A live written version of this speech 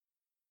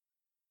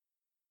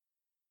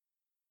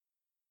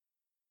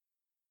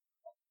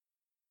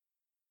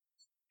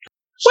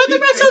Where the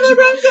rest of the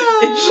room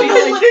go? She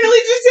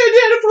literally just said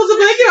down and pulls a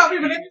blanket off me,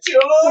 but I'm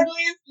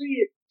totally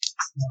asleep.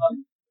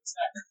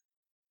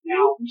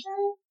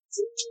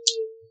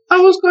 I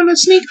was going to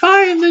sneak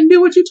by and then do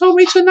what you told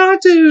me to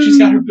not do. She's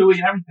got her buoy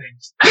and everything.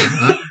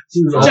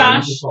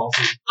 Josh,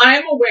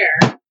 I'm aware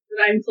that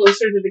I'm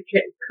closer to the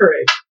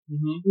courage.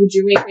 Mm-hmm. Would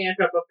you make me a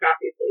cup of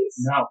coffee, please?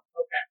 No.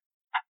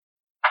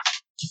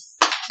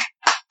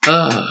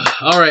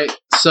 All right,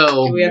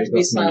 so... Do we have to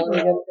be silent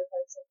again?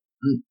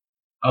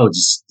 Oh,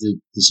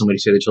 did somebody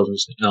say the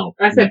children's name? No.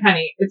 I said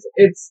Penny.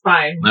 It's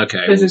fine.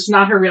 Okay. Because it's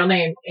not her real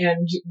name,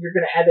 and you're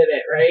going to edit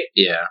it, right?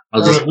 Yeah.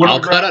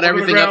 I'll cut out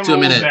everything up to a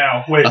minute.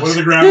 Now? Wait, what are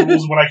the ground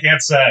rules of what I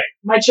can't say?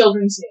 My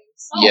children's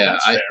names. Oh, yeah,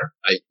 that's fair.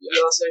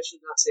 You also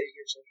should not say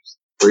your children's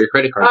or your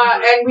credit card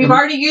number. And we've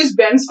already used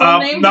Ben's full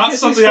name. Not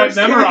something I've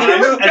memorized,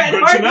 and Ben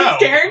good to know.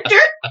 Hardy's character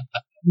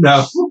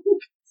No.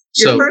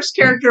 Your first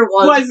character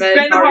was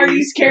Ben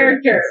Hardy's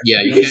character. Yeah,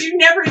 because you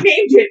never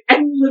named it,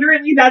 and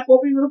literally that's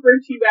what we referred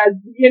to you as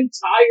the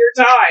entire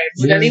time.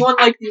 Would anyone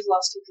like these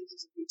last two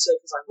pieces of pizza?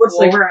 Because I'm What full.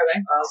 flavor are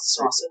they?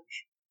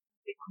 Sausage.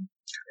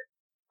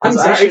 I'm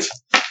sorry.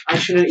 I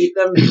shouldn't eat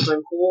them because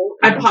I'm cool.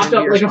 I popped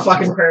up like a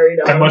fucking prairie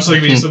dog. And much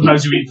like me,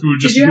 sometimes you eat food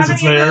just Did you because have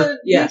it's any of there. the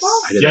Yes.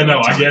 meatballs? Yeah, no,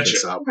 I get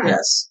you.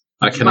 Yes.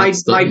 I cannot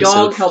My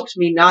dog helped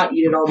me not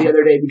eat it all the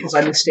other day because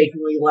I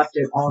mistakenly left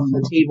it on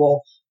the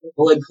table with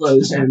the lid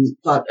closed and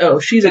thought, oh,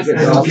 she's a good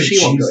dog. She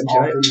won't go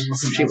into it.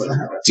 She wouldn't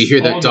have it. To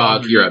hear that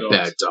dog, you're a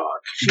bad dog.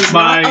 She's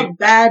My not a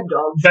bad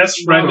dog.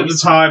 Best friend at the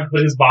time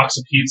put his box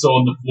of pizza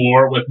on the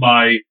floor with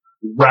my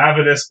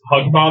ravenous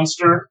pug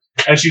monster,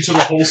 and she took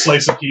a whole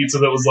slice of pizza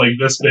that was like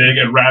this big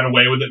and ran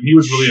away with it. And he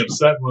was really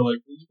upset. And we're like,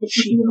 "Put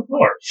this on the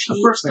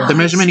floor." The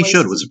measurement he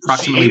showed was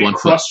approximately She ate 1 it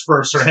foot. crust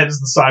first. Her head is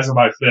the size of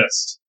my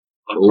fist.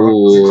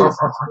 Ooh.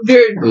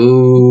 Dude,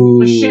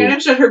 Ooh. Shannon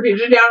shut her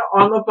pizza down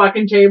on the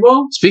fucking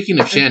table. Speaking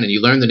of Shannon,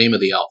 you learned the name of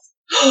the elf.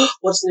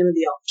 What's the name of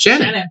the elf?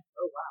 Shannon.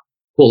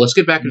 Cool, let's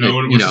get back into, No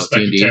one was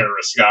suspected D&D.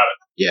 terrorists. Got it.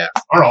 Yeah.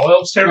 Are all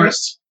elves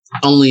terrorists?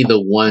 Only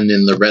the one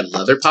in the red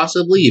leather,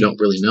 possibly. You don't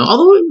really know.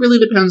 Although it really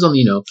depends on,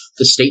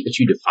 the state that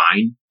you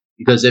define.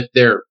 Because if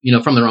they're,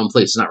 from their own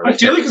place, it's not really. I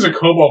feel like as a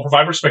kobold, from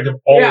my perspective,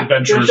 all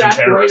adventurers are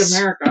terrorists.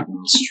 America.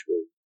 That's true.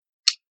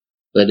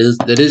 That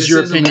is your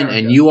opinion, America.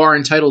 and you are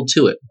entitled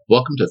to it.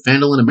 Welcome to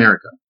Fandle in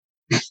America.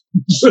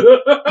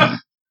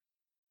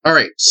 All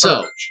right,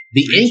 so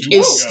the ink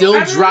is still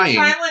drying.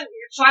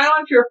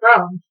 Silent your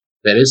phone.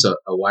 That is a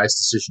wise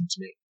decision to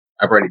make.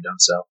 I've already done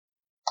so.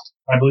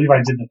 I believe I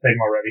did the thing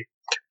already.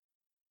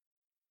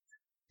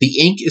 The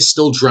ink is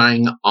still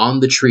drying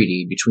on the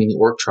treaty between the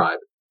Orc tribe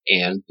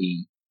and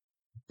the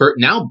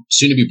now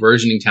soon-to-be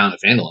burgeoning town of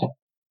Phandalin.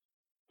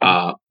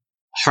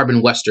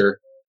 Harbin Wester,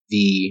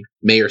 the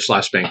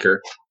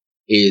mayor/banker,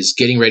 is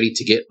getting ready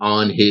to get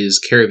on his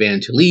caravan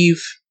to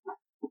leave.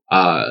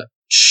 I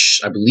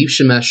believe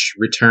Shemesh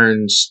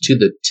returns to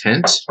the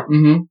tent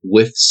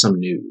with some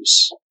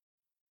news.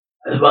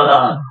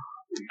 Well,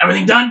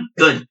 everything done?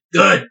 Good.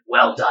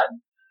 Well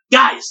done.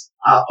 Guys,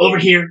 over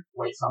here,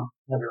 away from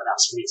everyone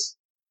else, please.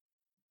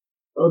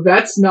 Oh,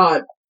 that's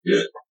not...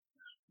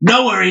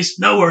 No worries.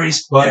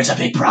 There's a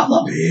big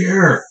problem.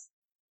 Beer.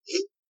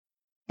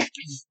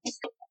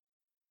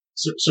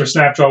 Sir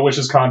Snapjaw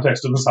wishes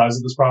context of the size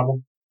of this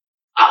problem.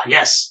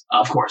 Yes,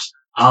 of course.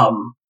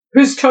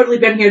 Who's totally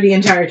been here the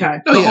entire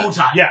time? The whole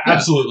time. Yeah,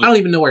 absolutely. I don't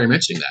even know why you're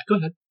mentioning that. Go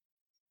ahead.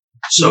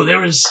 So there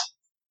was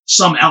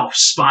some elf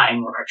spying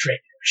on our trade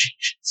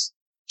negotiations.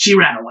 She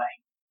ran away.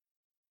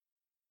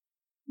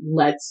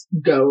 Let's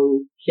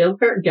go kill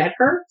her? Get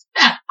her?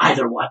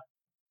 Either one.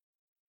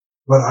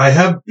 But I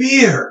have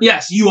beer.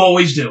 Yes, you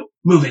always do.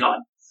 Moving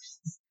on.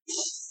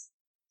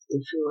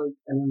 Is she like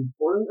an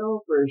important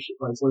elf, or is she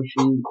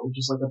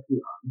just like a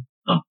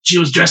peon? She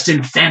was dressed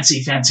in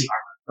fancy armor.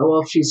 Oh,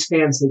 well, if she's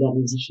fancy, that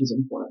means that she's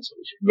important, so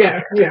we should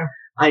Yeah.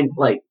 I'm,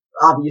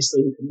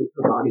 obviously we can move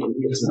her body and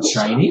get some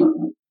shiny?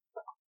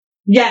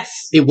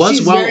 Yes. It was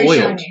she's well very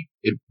oiled. shiny.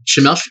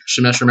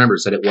 Shemesh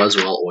remembers that it was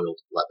well oiled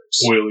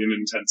leathers. Oiling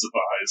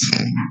intensifies.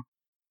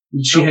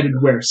 She headed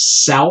where?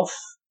 South?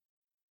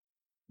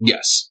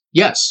 Yes.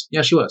 Yeah,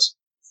 she was.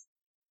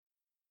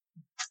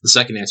 The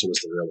second answer was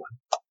the real one.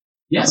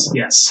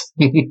 Yes.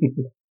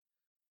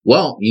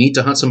 Well, you need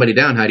to hunt somebody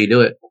down. How do you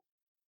do it?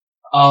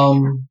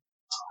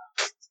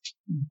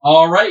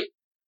 Alright.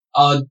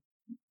 Time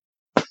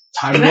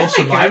to Can I roll have my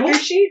survival?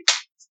 character sheet?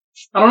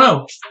 I don't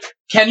know.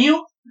 Can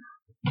you?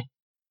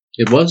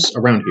 It was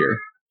around here.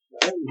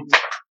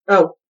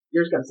 Oh,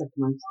 yours got second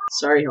one.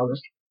 Sorry, Helga.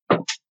 Did I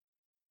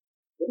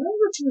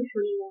ever finish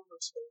reading all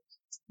those things?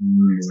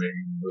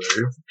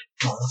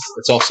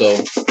 It's also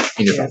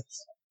in your phone.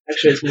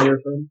 Actually, it's in your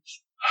phone.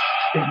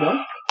 What?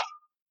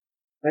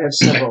 I have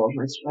several of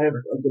my. I have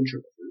a good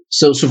trip.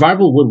 So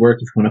survival would work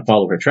if you want to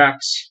follow her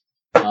tracks.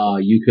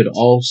 You could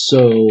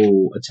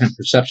also attempt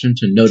perception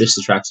to notice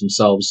the tracks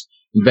themselves.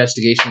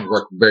 Investigation would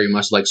work very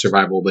much like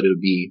survival, but it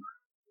would be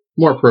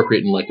more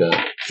appropriate in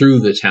through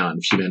the town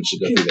if she managed to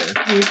go through there.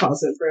 Can you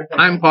pause it for a second?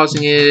 I'm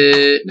pausing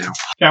it now.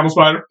 Camel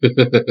spider.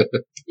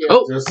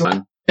 Oh,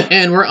 fun.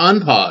 And we're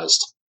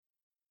unpaused.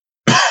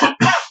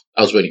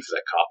 I was waiting for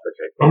that cough.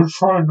 Okay. I was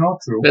trying not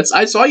to.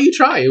 I saw you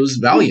try. It was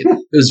valiant.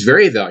 It was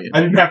very valiant.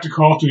 I didn't have to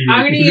cough to you.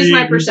 I'm going to use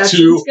my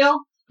perception skill.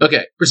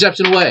 Okay,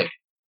 perception away.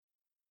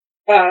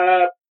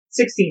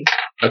 16.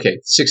 Okay,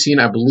 16.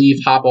 I believe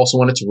Hop also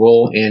wanted to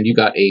roll, and you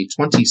got a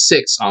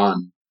 26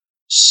 on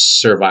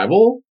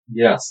survival.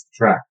 Yes,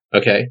 track.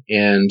 Okay,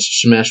 and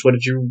Shemesh, what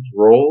did you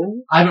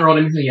roll? I haven't rolled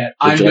anything yet.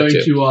 Would I'm you like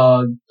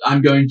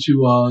going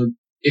to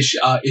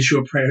issue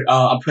a prayer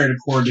to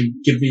Cord to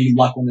give me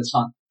luck on this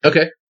hunt.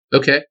 Okay.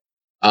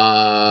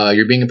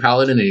 You're being a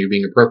paladin and you're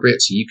being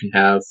appropriate, so you can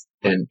have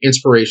an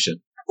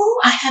inspiration. Oh,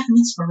 I have an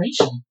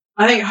inspiration.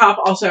 I think Hop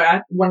also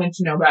wanted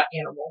to know about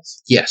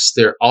animals. Yes,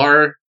 there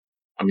are,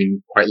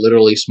 quite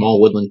literally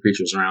small woodland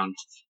creatures around.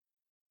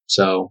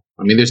 So,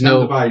 there's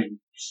no... If I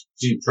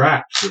see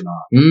tracks or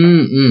not.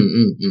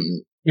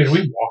 Wait, are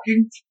we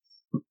walking?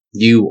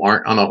 You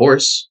aren't on a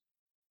horse.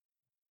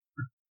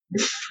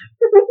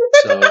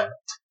 So...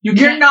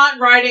 You're not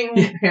riding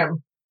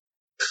him.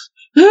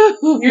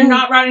 You're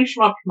not riding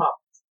Shmup Shmup.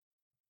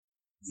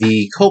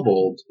 The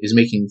kobold is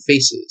making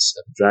faces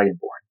at the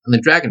dragonborn, and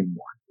the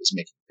dragonborn is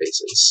making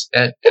faces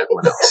at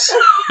everyone else.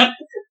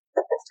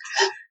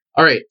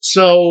 All right,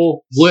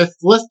 so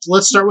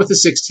let's start with the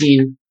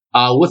 16.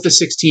 With the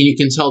 16, you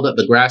can tell that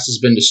the grass has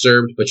been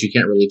disturbed, but you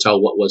can't really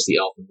tell what was the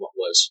elf and what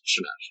was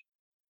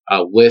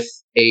Shemesh. With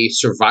a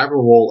survival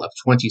roll of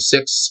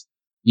 26,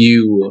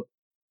 you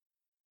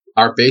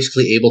are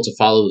basically able to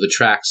follow the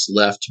tracks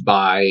left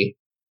by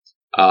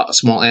a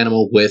small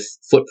animal with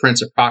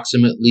footprints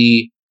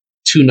approximately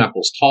 2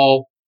 knuckles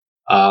tall,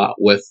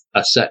 with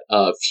a set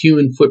of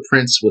humanoid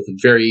footprints with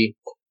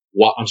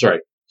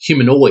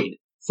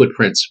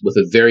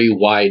a very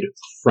wide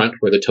front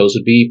where the toes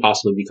would be,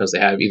 possibly because they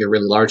have either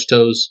really large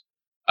toes,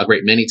 a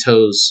great many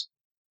toes,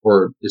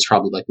 or it's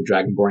probably like the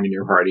dragonborn in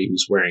your party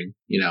who's wearing,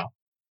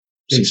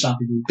 Big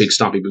stompy boots. Big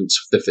stompy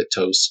boots that fit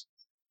toes.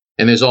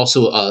 And there's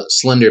also a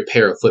slender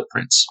pair of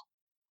footprints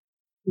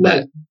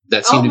that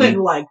seem to be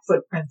Elven-like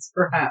footprints,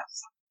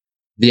 perhaps.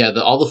 Yeah,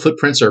 all the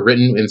footprints are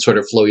written in sort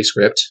of flowy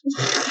script.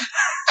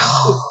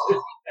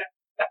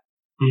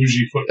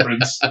 Bougie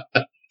footprints.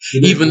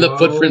 Even the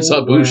footprints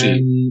are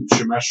bougie.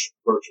 Shemesh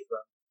approaches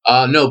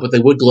them. No, but they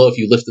would glow if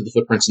you lifted the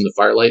footprints in the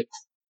firelight.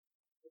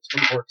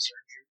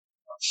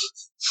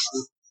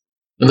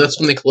 And that's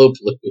when they glow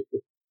blue.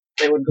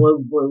 They would glow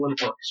blue when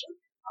orcs.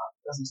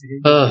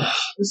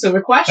 So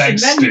the question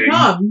Thanks, then Sting.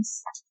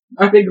 becomes,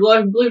 are they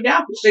glowing blue now?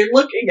 Because they're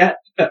looking at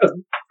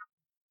them.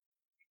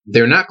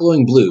 They're not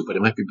glowing blue, but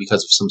it might be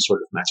because of some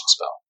sort of magic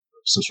spell. Or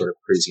some sort of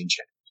crazy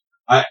enchantment.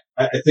 I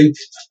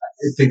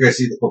think I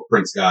see the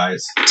footprints,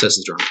 guys. Says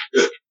the drum.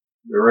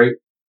 They're right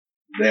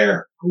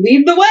there.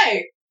 Lead the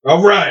way.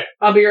 All right.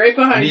 I'll be right I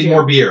behind need you.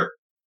 more beer.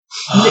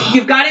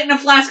 You've got it in a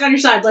flask on your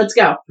side. Let's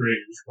go.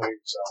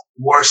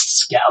 Worst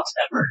scout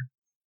ever.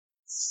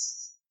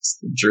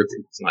 Drew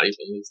is not even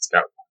the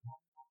scout.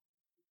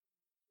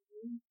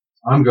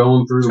 I'm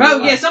going through.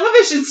 Oh, yeah, some of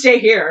us should stay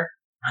here.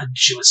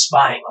 She was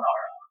spying on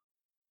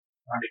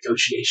our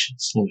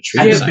negotiations. On the tree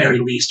At the side. very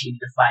least, we need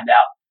to find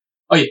out.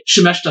 Oh yeah,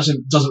 Shemesh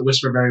doesn't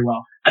whisper very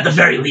well. At the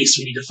very least,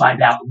 we need to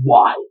find out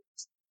why.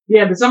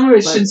 Yeah, but some of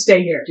us But- should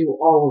stay here. Do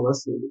all of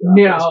us need to go?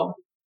 No.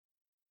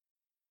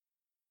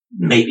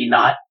 Maybe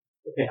not.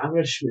 Okay, I'm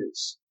gonna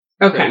schmooze.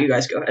 Okay. You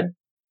guys go ahead.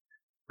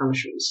 I'm gonna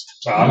schmooze.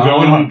 So I'm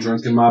going I'm hunting.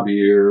 drinking my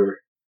beer.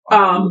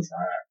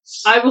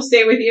 I will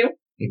stay with you,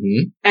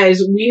 Mm-hmm.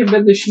 as we have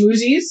been the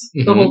schmoozies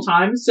the Mhm. whole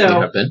time, so They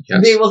have been,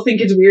 yes. they will think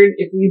it's weird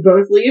if we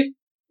both leave.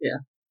 Yeah.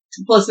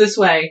 Plus, this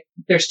way,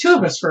 there's 2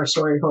 of us for a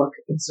story hook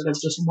instead of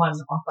just one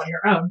off on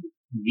your own.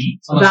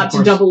 About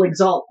to double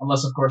exalt.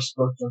 Unless, of course,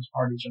 both those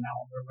parties are now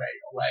on their way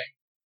away.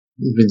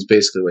 It's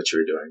basically what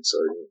you're doing, so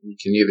you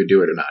can either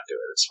do it or not do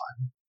it. It's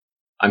fine.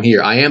 I'm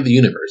here. I am the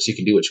universe. You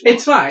can do what you want.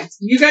 It's fine.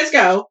 You guys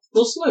go.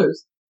 We'll smooth.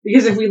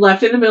 Because if we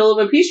left in the middle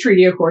of a peace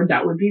treaty accord,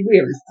 that would be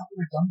weird.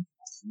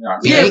 Yeah,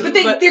 Yeah, but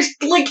they're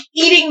like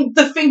eating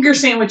the finger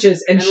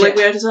sandwiches and, And shit. like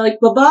we have to say like,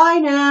 bye-bye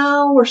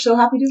now. We're so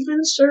happy to have been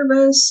of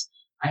service.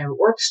 I have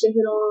orcs to hit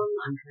on.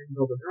 I'm trying to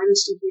build a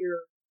dynasty here.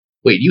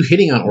 Wait, you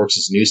hitting on orcs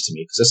is news to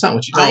me because that's not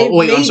what you. I Oh,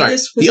 wait, I'm made sorry.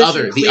 this The position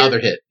other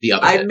clear. hit. The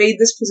other I've hit. made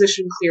this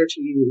position clear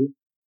to you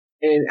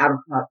in out of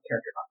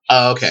character.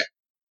 Oh, okay.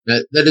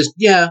 That is,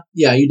 yeah.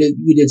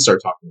 You did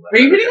start talking about.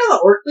 Are you that. hitting on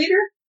the orc leader?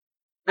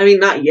 I mean,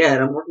 not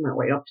yet. I'm working my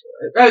way up to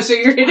it. Oh, so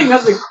you're hitting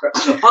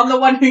on the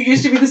one who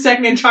used to be the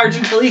second in charge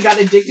until he got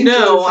addicted to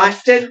No, the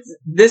substance?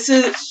 This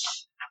is.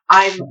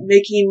 I'm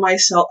making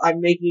myself. I'm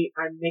making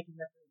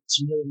efforts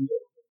to really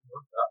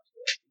work up to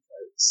it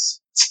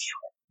because.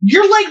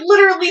 You're like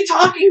literally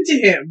talking to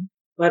him.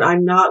 But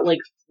I'm not like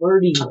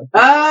flirting with him.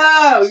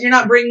 Oh, you're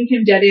not bringing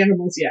him dead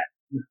animals yet.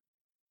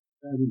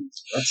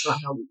 That's not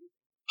how we do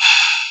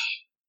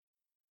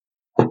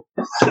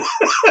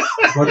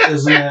But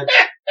isn't it?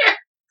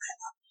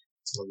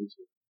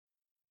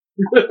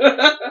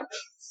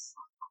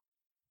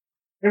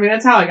 I mean,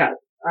 that's how I got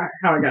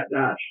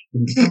Josh.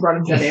 I brought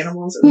him dead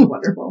animals. It was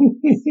wonderful.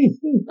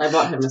 it. I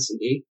bought him a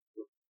CD.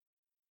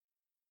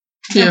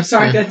 Yeah, I'm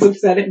sorry, yeah. that's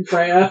upsetting,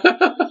 Freya.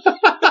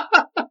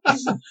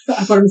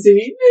 I put him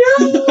singing.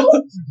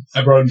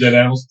 I brought him dead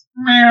animals.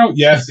 Meow.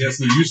 Yes, there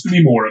used to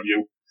be more of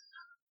you.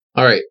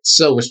 All right,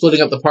 so we're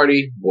splitting up the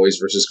party: boys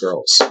versus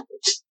girls.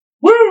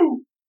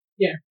 Woo!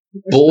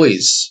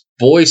 Boys,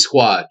 boy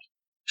squad.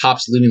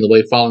 Hop's leading the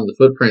way, following the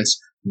footprints.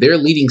 They're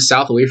leading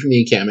south away from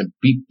the encampment,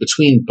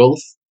 between both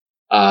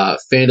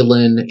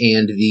Phandalin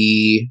and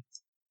the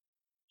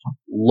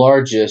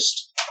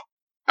largest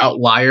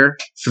outlier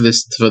for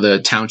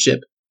the township,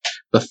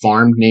 the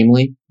farm,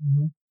 namely.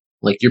 Mm-hmm.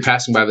 Like, you're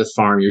passing by the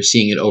farm, you're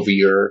seeing it over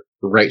your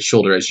right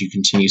shoulder as you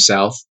continue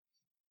south.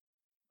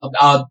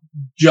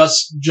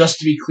 Just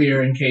to be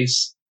clear, in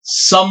case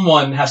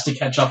someone has to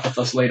catch up with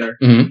us later,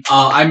 Mhm.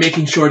 I'm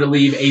making sure to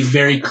leave a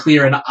very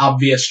clear and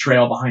obvious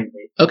trail behind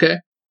me. Okay.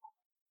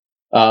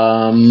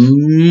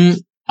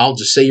 I'll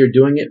just say you're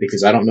doing it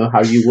because I don't know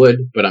how you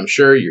would, but I'm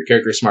sure your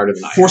character is smarter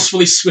than I am.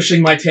 Forcefully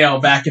swishing my tail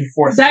back and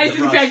forth. That through is,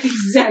 the in brush. fact,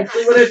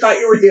 exactly what I thought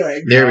you were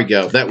doing. There we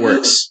go. That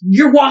works.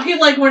 You're walking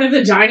like one of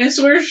the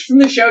dinosaurs from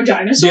the show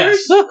Dinosaurs?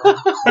 Yes.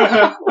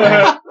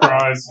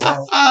 Surprise.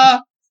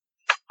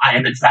 I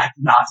am in fact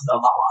not the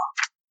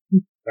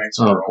mama. Thanks,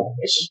 Oh. girl.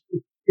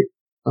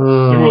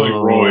 Oh, You're like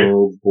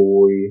Roy.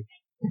 boy.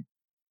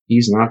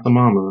 He's not the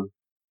mama.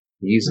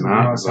 He's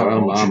not That's how the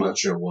raunchy mama. that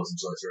show was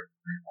until I started to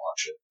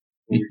rewatch it.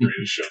 The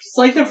greatest show. It's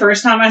like the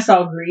first time I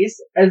saw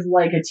Grease as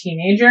like a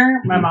teenager.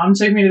 My mom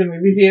took me to the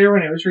movie theater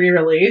when it was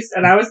re-released,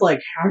 and I was like,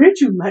 "How did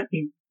you let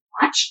me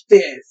watch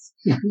this?"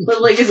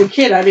 But like as a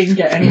kid, I didn't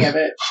get any of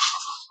it.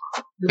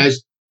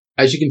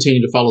 As you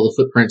continue to follow the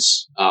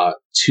footprints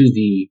to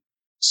the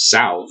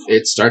south,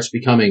 it starts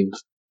becoming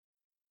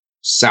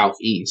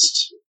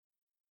southeast,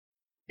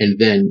 and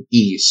then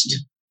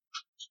east,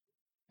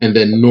 and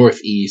then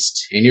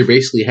northeast, and you're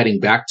basically heading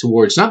back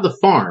towards not the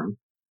farm,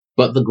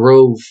 but the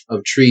grove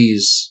of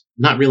trees.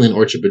 Not really an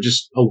orchard, but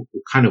just a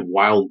kind of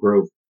wild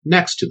grove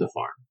next to the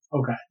farm.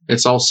 Okay.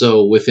 It's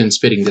also within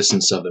spitting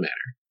distance of the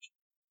manor.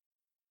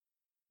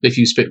 If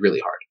you spit really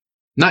hard.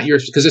 Not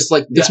yours, because it's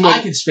like, it's more,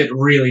 I can spit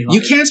really hard.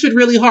 you can spit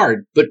really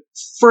hard, but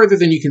further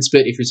than you can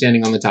spit if you're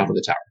standing on the top of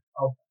the tower.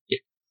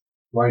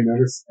 Do I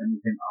notice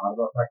anything odd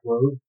about that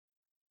road?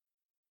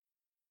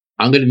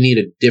 I'm going to need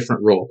a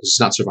different roll, because it's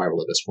not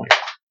survival at this point.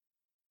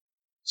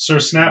 Sir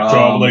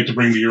Snapjaw would like to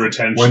bring to your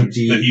attention that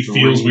he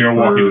feels we are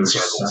walking in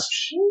circles.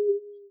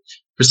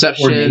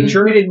 Perception. Or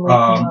nature? We didn't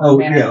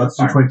Let's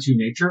do 22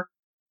 nature.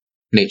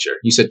 Nature.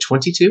 You said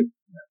 22?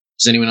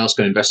 Is anyone else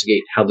going to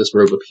investigate how this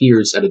grove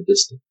appears at a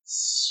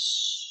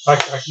distance? I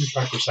can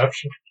try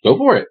perception. Go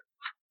for it.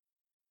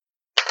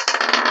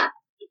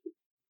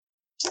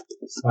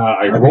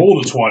 I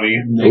rolled a 20,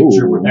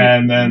 Nature would make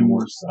and then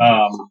more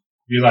sense.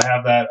 because I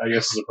have that, I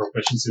guess, as a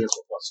proficiency, that's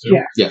a +2.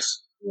 Yeah.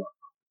 Yes.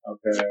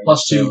 Okay.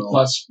 Plus 2 so-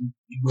 plus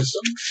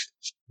wisdom.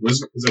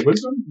 Wisdom? Is it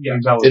wisdom? Yeah.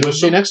 It'll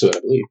stay next to it, I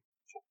believe.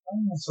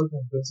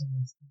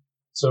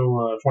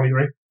 So,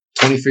 23?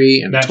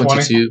 23 and Nat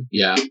 22.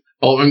 Yeah.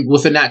 Oh, and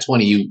with a nat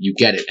 20, you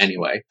get it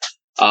anyway.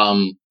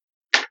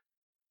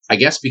 I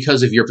guess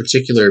because of your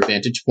particular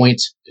vantage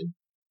point,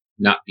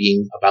 not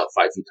being about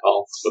 5 feet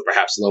tall, but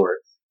perhaps lower,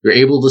 you're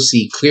able to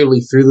see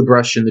clearly through the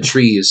brush and the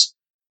trees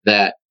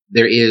that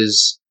there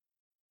is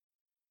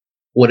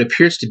what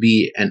appears to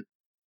be an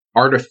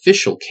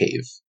artificial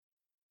cave.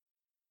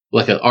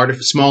 Like a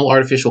small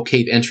artificial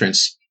cave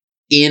entrance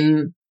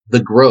in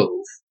the grove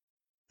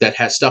that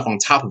has stuff on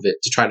top of it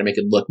to try to make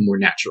it look more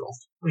natural.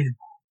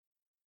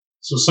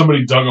 So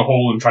somebody dug a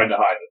hole and tried to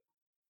hide it.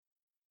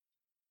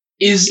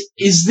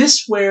 Is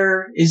this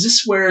where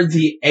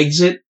the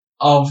exit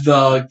of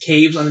the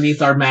caves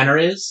underneath our manor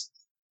is?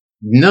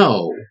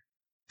 No,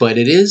 but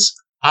it is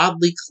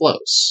oddly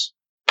close.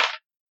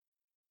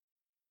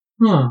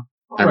 Huh.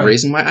 I'm Alright.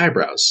 raising my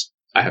eyebrows.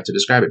 I have to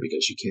describe it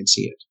because you can't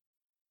see it.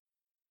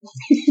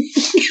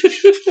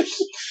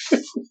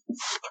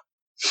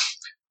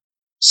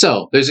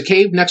 So, there's a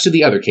cave next to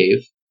the other cave.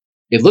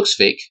 It looks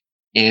fake,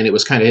 and it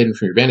was kind of hidden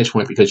from your vantage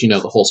point because, the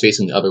hole's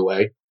facing the other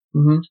way.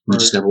 Mm-hmm. You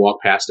just never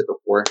walked past it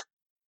before.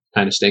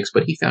 Kind of stinks,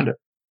 but he found it.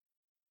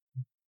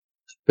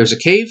 There's a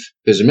cave.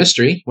 There's a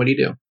mystery. What do you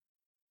do?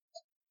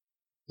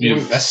 You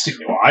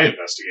investigate. Well, I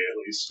investigate at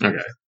least.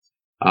 Okay.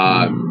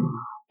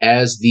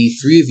 As the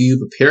three of you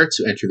prepare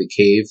to enter the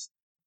cave,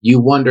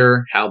 you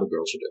wonder how the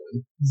girls are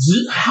doing.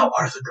 How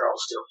are the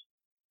girls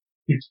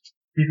doing?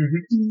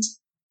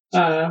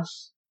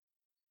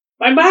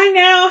 Bye-bye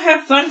now.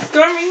 Have fun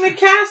storming the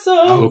castle.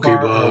 Okay, How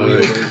far are we bye.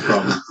 away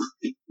from?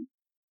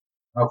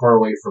 How far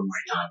away from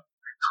my town?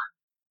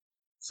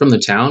 From the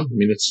town, I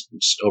mean, it's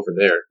just over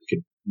there. You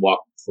could walk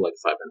for like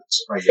 5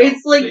 minutes. Right,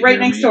 It's like they right hear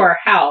next me. to our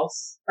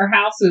house. Our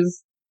house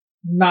is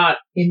not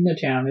in the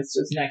town. It's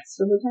just next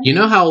to the town. You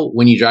know how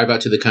when you drive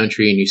out to the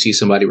country and you see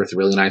somebody with a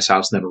really nice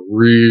house and they have a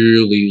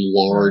really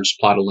large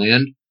plot of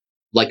land?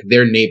 Like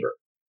their neighbor.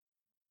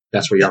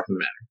 That's where you are from the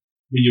manor.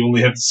 You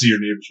only have to see your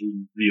neighbors when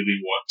you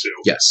really want to.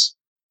 Yes.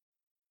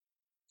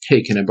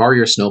 Hey, can I borrow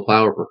your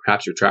snowplow or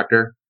perhaps your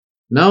tractor?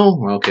 No?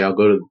 Okay,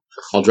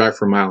 I'll drive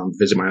for a mile and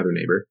visit my other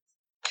neighbor.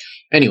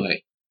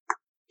 Anyway.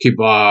 Okay,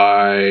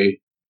 bye.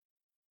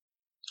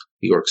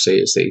 The orcs say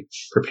as they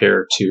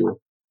prepare to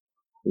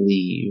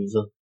leave.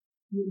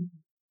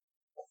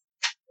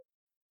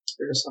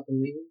 They're just up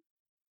and leaving.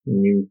 I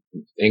mean,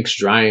 ink's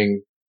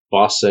drying.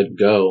 Boss said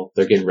go.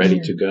 They're getting ready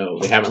to go.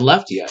 They haven't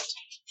left yet,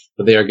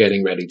 but they are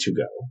getting ready to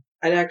go.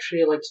 I'd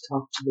actually like to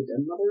talk to the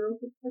den mother real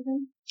quick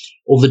again.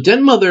 Well, the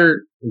den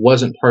mother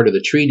wasn't part of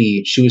the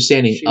treaty. She was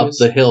standing up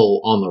the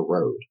hill on the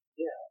road.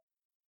 Yeah.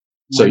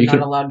 So You're you not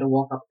can. allowed to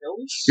walk up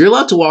hills? You're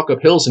allowed to walk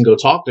up hills and go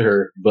talk to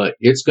her, but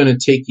it's going to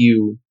take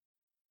you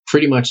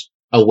pretty much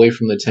away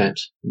from the tent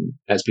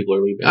as people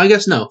are leaving. I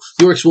guess no.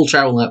 The orcs will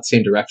travel in that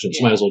same direction,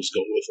 so might as well just go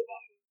with them.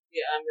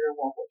 Yeah, I'm going to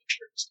walk with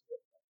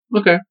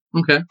her.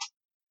 Okay.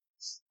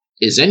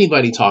 Is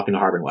anybody talking to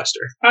Harbin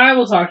Wester? I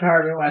will talk to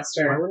Harbin Why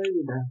Wester. would I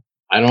do that?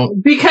 I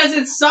don't. Because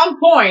at some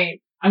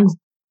point, I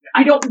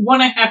don't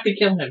want to have to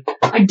kill him.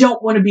 I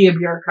don't want to be a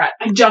bureaucrat.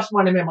 I just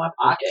want him in my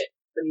pocket.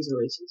 But he's a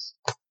racist.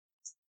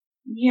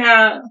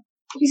 Yeah.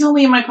 He's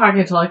only in my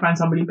pocket until I find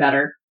somebody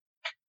better.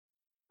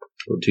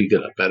 To get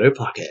a better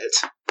pocket.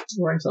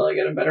 Or until I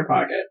get a better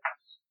pocket.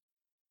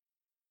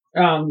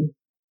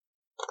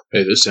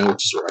 Hey, those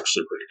sandwiches were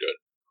actually pretty good.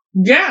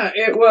 Yeah,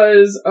 it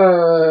was,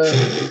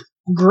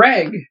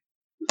 Greg.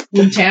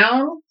 In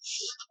town?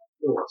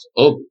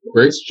 Oh,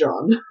 great. It's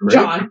John.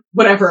 John.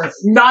 Whatever.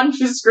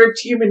 Nondescript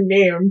human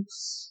name.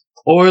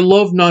 Oh, I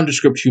love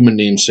nondescript human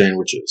name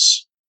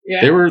sandwiches. Yeah.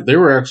 They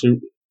were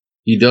actually.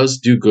 He does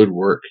do good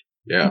work.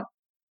 Yeah.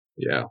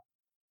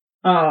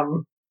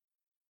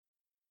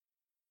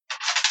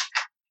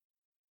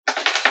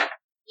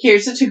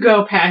 Here's a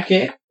to-go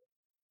packet.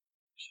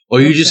 Oh,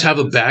 you just have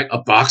a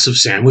box of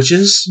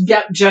sandwiches?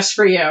 Yep, just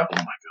for you. Oh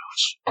my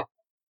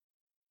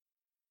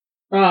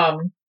gosh.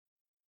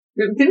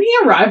 Didn't he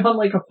arrive on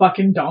like a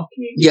fucking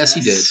donkey? Yes, he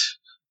did.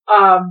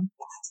 And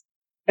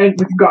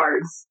with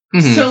guards.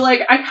 Mhm. So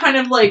like, I kind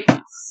of like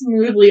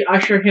smoothly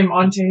ushered him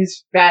onto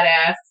his fat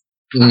ass.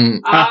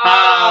 Mm.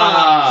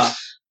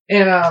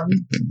 And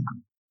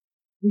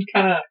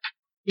kind of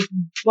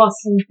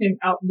bustled him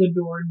out the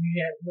door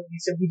gently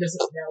so he doesn't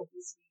know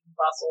he's being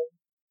bustled.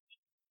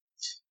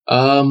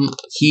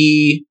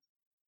 He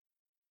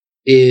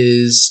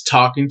is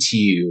talking to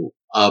you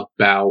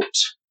about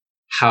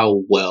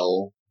how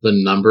well the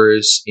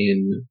numbers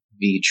in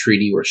the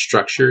treaty were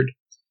structured,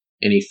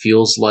 and he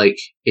feels like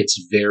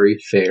it's very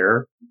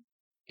fair,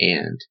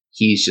 and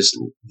he's just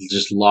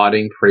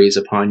lauding praise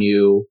upon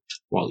you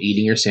while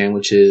eating your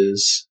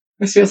sandwiches.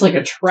 This feels like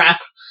a trap.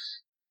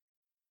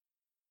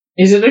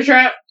 Is it a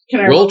trap?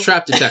 Can I roll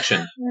trap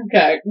detection?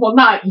 Okay, well,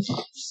 not.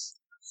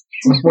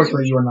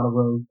 Unfortunately, you are not a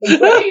rogue.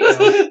 I was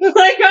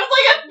like,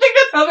 I think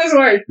that's how this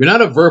works. You're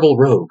not a verbal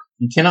rogue.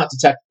 You cannot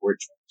detect word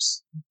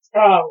traps.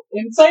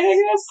 Insight, I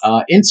guess?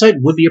 Insight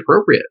would be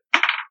appropriate.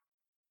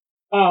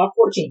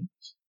 14.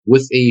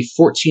 With a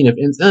 14 of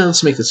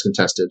let's make this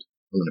contested.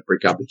 I'm going to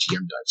break out the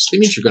GM dice. It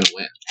means you're going to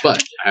win,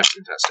 but I have to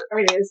contest it. I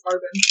mean, it is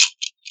Harbin.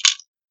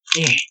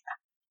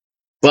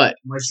 But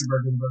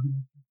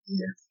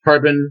Yeah.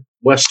 Harbin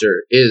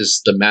Wester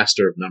is the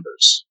master of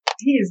numbers.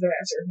 He is the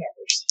master of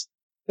numbers.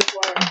 That's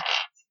why I'm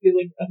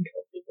feeling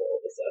uncomfortable all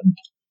of a sudden.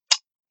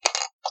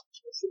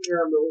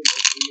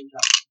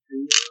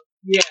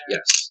 Yeah.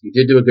 Yes, you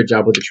did do a good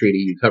job with the treaty.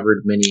 You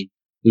covered many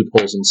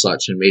loopholes and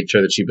such, and made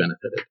sure that you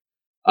benefited.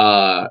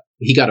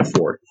 He got a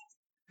 4.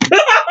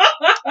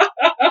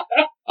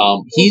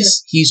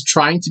 He's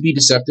trying to be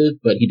deceptive,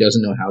 but he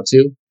doesn't know how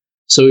to.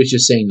 So he's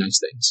just saying nice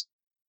things.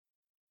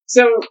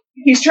 So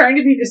he's trying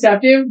to be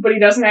deceptive, but he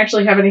doesn't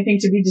actually have anything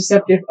to be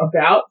deceptive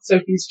about. So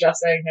he's just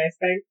saying nice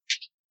things.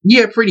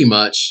 Yeah, pretty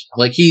much.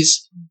 Like he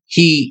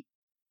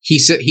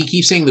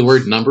keeps saying the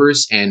word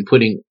numbers and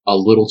putting a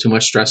little too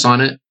much stress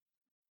on it.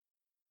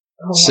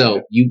 Oh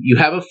So you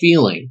have a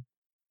feeling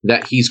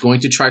that he's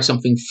going to try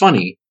something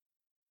funny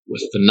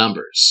with the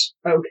numbers.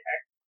 Okay.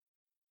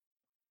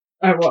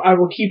 I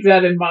will keep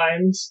that in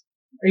mind.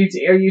 Are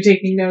you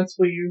taking notes?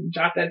 Will you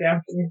jot that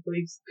down for me,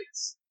 please?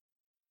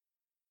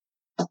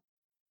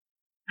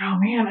 Oh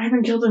man, I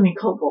haven't killed any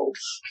kobolds.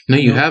 No,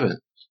 you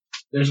haven't.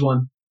 There's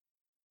one.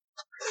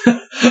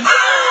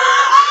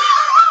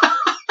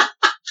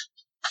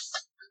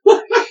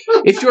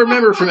 If you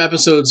remember from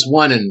episodes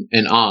 1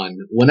 and on,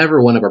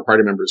 whenever one of our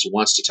party members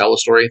wants to tell a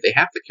story, they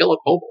have to kill a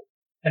kobold.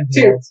 And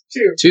Two.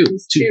 Two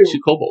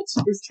kobolds.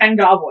 There's 10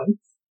 goblins.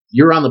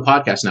 You're on the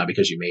podcast now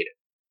because you made it.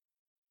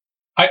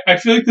 I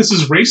feel like this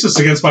is racist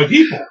against my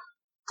people.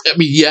 I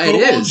mean, yeah, it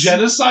Kobold is.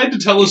 genocide to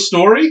tell a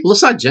story? Well,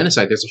 it's not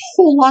genocide. There's a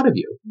whole lot of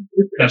you.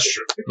 That's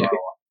true. Yeah.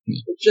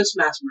 It's just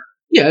mass murder.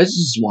 Yeah, it's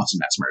just wants some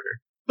mass murder.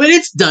 But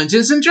it's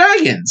Dungeons and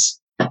Dragons.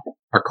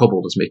 Our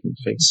kobold is making a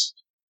face.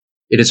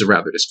 It is a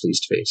rather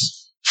displeased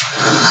face.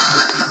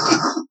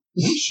 I'm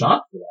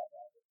shocked for that.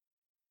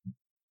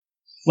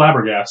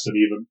 Flabbergasted,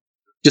 even.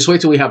 Just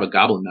wait till we have a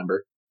goblin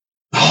member.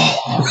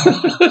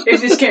 If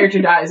this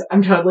character dies,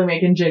 I'm totally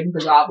making Jig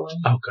the goblin.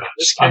 Oh gosh.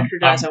 This character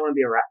dies, I want to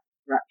be a rat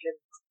kid.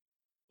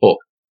 Oh.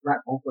 Rat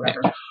wolf,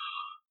 whatever.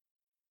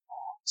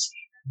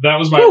 That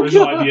was my Oh,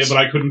 original gosh. idea, but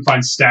I couldn't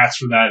find stats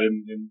for that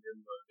in the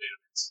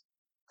database.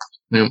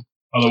 Yeah.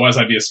 Otherwise,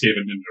 I'd be a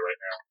Skaven ninja right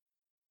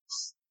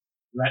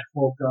Rat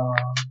folk,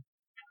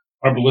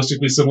 are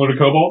ballistically similar to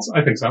kobolds?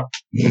 I think so.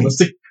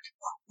 Ballistic.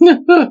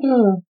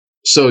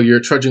 So you're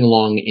trudging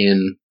along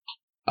in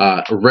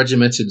a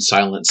regimented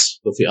silence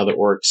with the other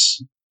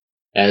orcs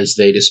as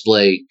they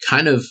display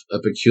kind of a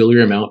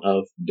peculiar amount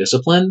of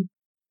discipline.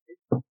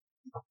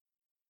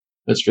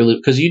 It's really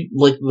because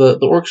the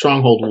orc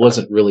stronghold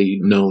wasn't really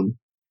known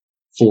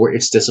for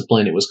its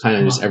discipline. It was kind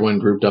of just everyone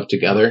grouped up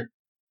together.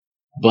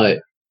 But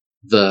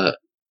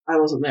I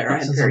wasn't there. I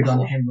had very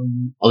little.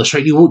 Oh, that's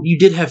right. You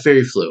did have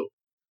fairy flu,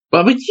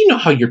 but you know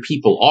how your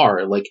people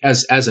are, like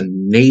as a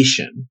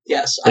nation.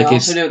 Yes, like I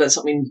also know that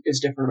something is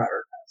different about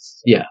our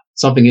guys. Yeah,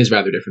 something is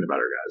rather different about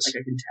our guys.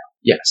 Like I can tell.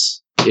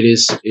 Yes, it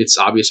is. It's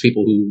obvious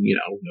people who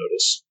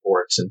notice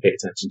orcs and pay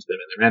attention to them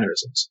and their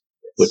mannerisms.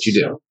 What you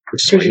do,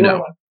 which is what you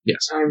know.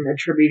 Yes, I'm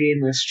attributing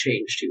this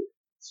change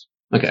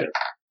to. Okay.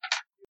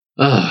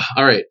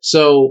 All right.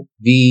 So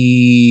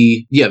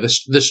the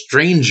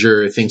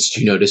stranger things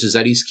that you notice is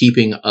that he's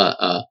keeping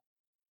a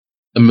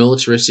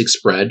militaristic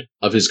spread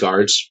of his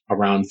guards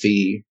around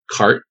the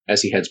cart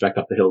as he heads back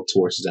up the hill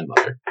towards his den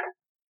mother.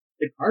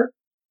 The cart?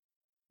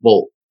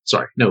 Well,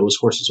 sorry, no, it was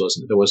horses,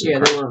 wasn't it? There wasn't. Yeah, a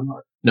cart. they were on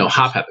cart. No,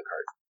 Hop had the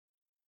cart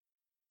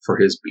for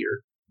his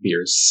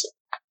beers.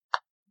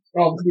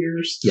 All the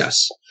beers.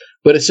 Yes,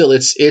 but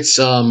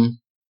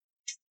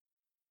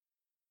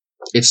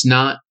it's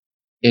not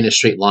in a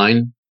straight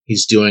line.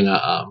 He's doing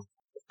a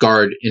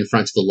guard in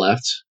front to the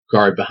left,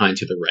 guard behind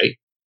to the right,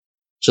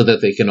 so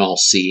that they can all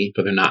see,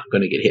 but they're not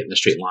going to get hit in a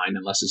straight line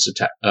unless it's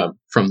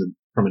from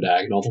a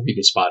diagonal. The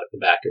weakest spot at the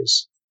back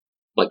is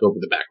like over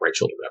the back right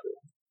shoulder of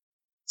everyone.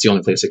 It's the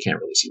only place they can't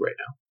really see right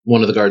now.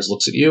 One of the guards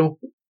looks at you,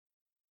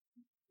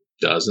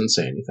 doesn't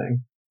say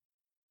anything.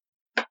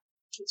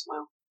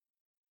 Smile.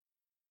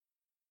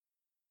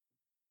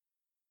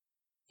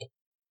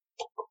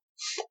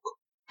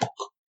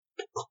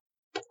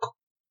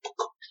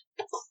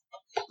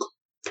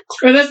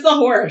 Or that's the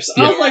horse.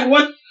 Yeah. I was like,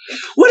 what?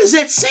 What is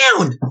that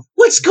sound?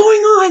 What's going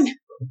on?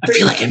 I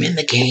feel like I'm in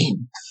the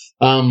game.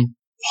 I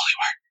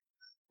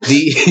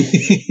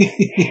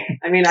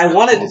mean, I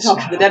wanted to talk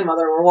to the den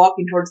mother. We're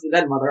walking towards the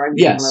den mother. I'm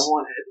doing what I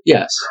wanted.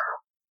 Yes.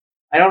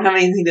 I don't have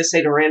anything to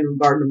say to random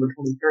guard number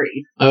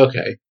 23.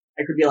 Okay.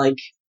 I could be like,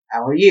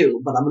 how are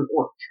you? But I'm an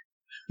orc.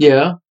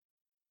 Yeah.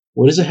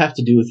 What does it have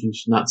to do with you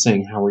not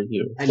saying how are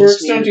you? I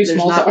just Orcs don't do there's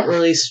small not talk.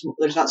 really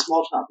there's not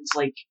small talk. It's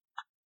like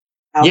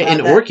how Yeah, about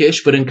in that?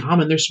 Orcish, but in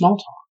common there's small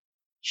talk.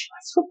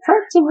 So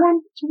practice to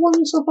warm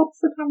yourself up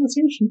for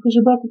conversation because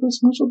you're about to go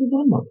smooch with the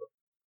den mother.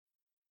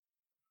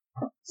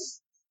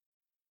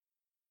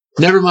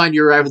 Never mind,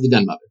 you arrive at the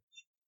den mother.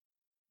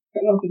 I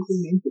don't think we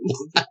mean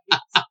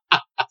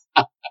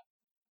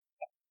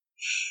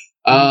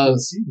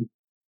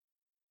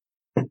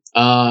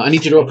I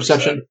need you to roll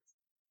perception.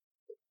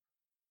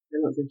 I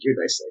don't think your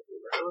dice like me,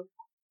 bro.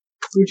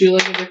 Would you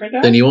like a different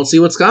die? Then you won't see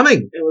what's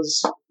coming. It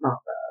was not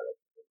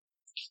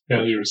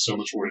Failure is so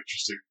much more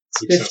interesting.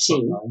 bad. Success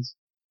 15. sometimes.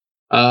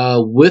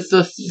 With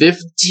a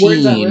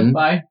Words I live 15,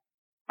 by.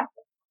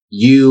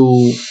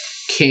 you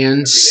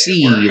can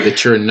see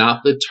that you're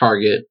not the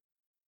target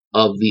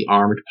of the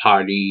armed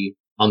party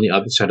on the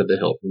other side of the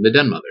hill from the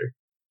den mother.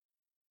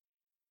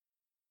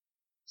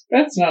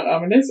 That's not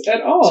ominous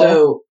at all.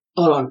 So,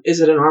 hold on. Is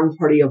it an armed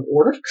party of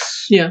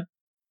orcs? Yeah.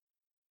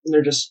 And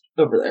they're just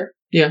over there?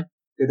 Yeah.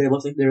 Do they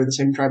look like they're the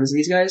same tribe as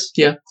these guys?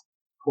 Yeah.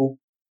 Cool.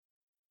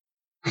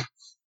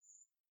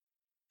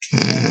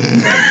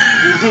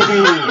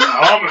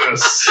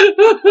 Ominous.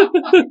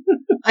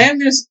 I am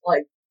just,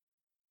 like,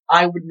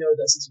 I would know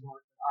this as one,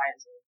 but I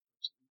as a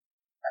person,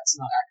 that's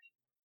not actually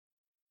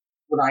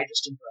what I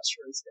just impressed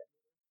her as.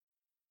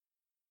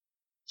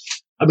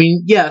 I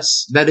mean,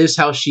 yes, that is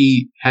how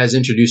she has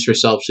introduced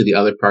herself to the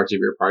other parts of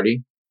your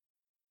party.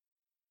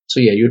 So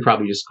yeah, you would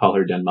probably just call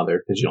her Den Mother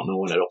because you don't know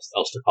what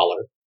else to call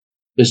her.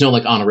 There's no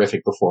like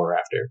honorific before or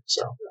after,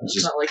 so it's It's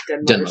just not like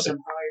Den Den Mother Mother.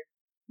 Senpai.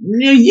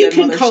 yeah, you Den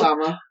can Mother call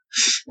Sama.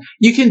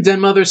 you can Den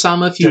Mother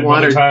Sama if you Dead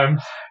want Mother her. time.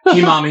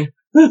 Hey, mommy.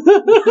 That's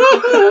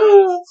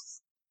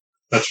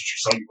what your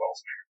son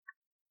calls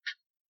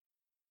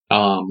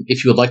me.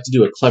 If you would like to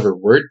do a clever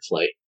word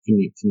play, give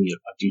me a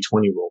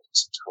D20 roll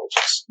plus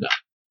intelligence. No,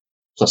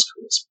 plus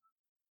charisma.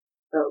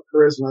 Oh,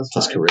 charisma is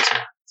Plus fine. charisma.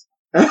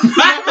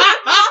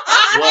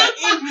 What?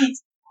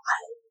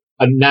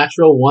 A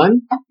natural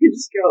 1? You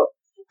just go.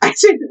 I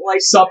say like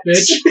Sup,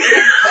 bitch?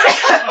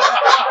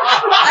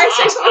 I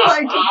say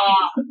something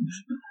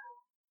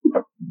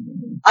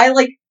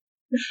like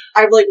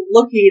I'm like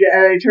looking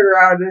and I turn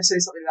around and I say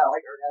something about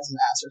like orgasm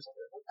ass or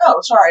something. Oh,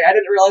 sorry, I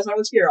didn't realize I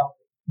was here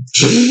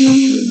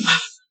already.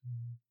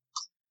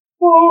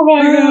 Oh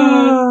my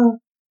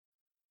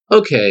god.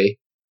 Okay.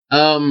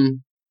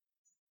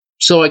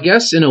 So I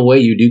guess in a way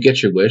you do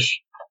get your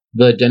wish.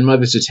 The Den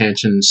Mother's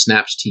attention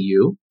snaps to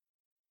you.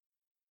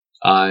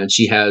 And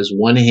she has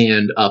one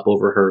hand up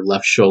over her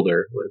left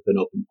shoulder with an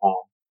open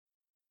palm.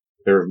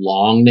 Her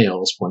long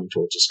nails pointing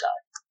towards the sky.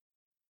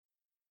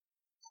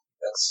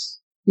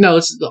 No,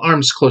 it's the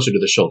arms closer to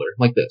the shoulder,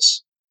 like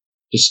this.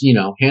 Just,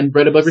 hand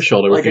right above your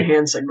shoulder. Like with a your-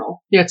 hand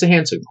signal. Yeah, it's a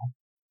hand signal.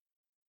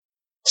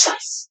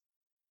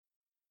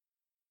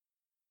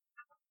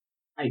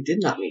 I did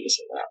not mean to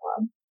say that out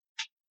loud.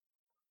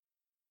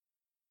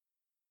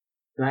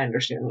 And I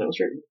understand what it was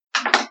written.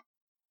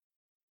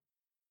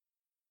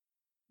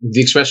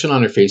 The expression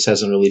on her face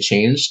hasn't really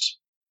changed,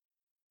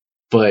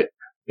 but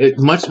you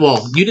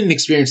didn't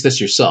experience this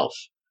yourself,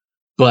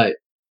 but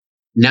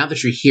now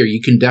that you're here,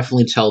 you can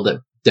definitely tell that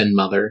Den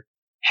Mother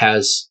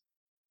has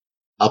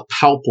a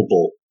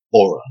palpable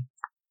aura.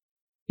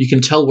 You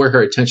can tell where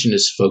her attention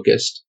is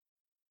focused.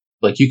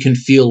 Like, you can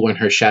feel when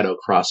her shadow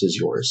crosses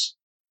yours.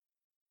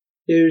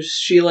 Is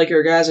she like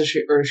Urgaz, or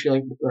is she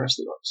like the rest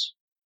of the orcs?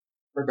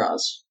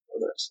 Urgaz, or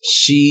the rest of the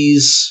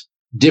She's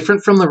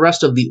different from the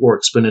rest of the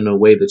orcs, but in a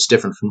way that's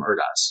different from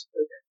Urgaz.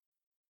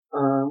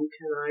 Can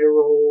I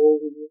roll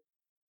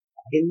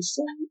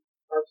insight?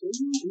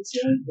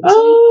 Insight?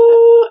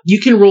 You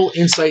can roll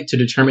insight to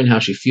determine how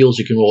she feels.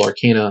 You can roll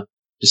arcana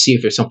to see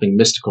if there's something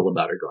mystical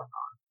about her going on.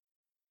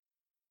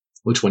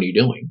 Which one are you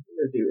doing? I'm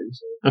gonna do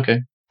insight. Okay.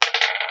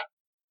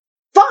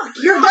 Fuck!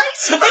 Your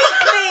dice hate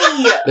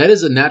me! That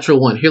is a natural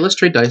one. Here, let's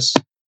trade dice.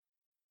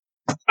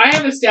 I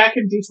have a stack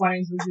of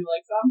d20s. Would you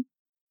like some?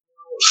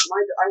 I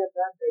have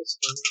bad dice.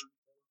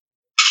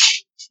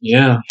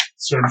 Yeah.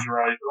 Serves you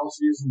right. They're also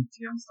using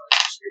DM's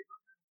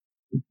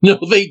No,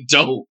 they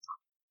don't.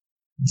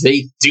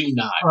 They do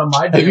not.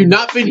 my Have you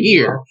not been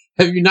here?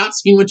 Have you not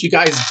seen what you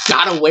guys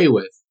got away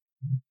with?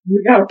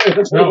 We got rid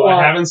of the No, I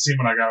lot. haven't seen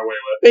what I got away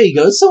with. There you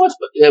go. It's so much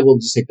fun. Yeah, we'll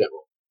just take that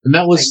roll. And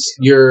that was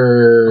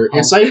your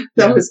insight?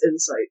 That was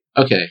insight.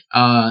 Okay.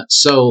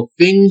 So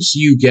things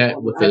you get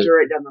with I have it. to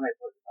write down that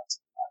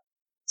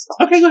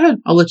I Okay, go ahead.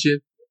 I'll let you.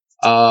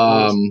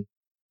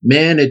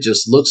 Man, it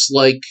just looks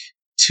like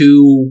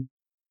two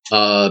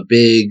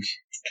big.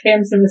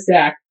 Cam's in the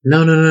stack.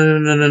 No.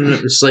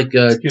 It's like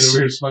Get over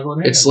here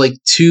smuggling it's like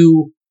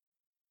two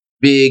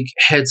big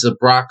heads of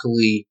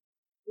broccoli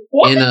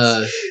What? in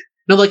a.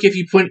 No, like if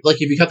you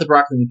cut the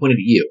broccoli and you point it at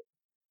you.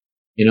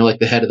 You know, like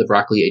the head of the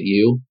broccoli at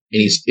you,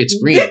 and it's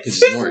green because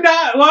This it's is orange.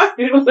 not what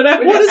I would What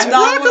is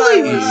not what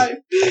I broccoli?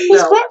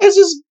 No. It's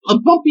just a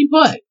bumpy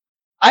butt.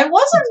 I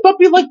wasn't. It's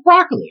bumpy like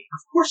broccoli. Of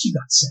course you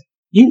got sick.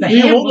 You The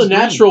ham rolled a was green.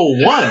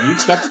 natural one. You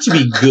expect it to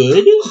be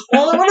good?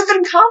 Well, it would have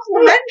been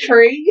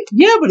complimentary.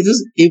 Yeah, but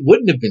it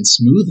wouldn't have been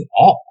smooth at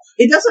all.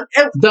 It doesn't.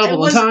 It Double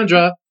was,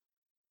 entendre.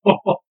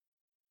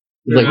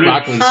 Like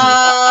broccoli.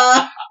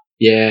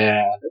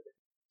 Yeah.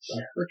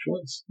 Her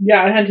choice.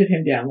 Yeah, I hunted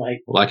him down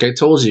Like I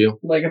told you,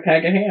 like a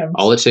pack of hams.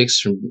 all it takes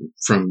from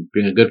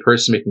being a good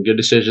person, making good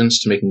decisions,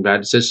 to making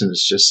bad decisions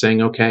is just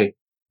saying okay.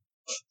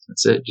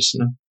 That's it. Just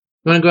you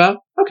want to go out?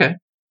 Okay.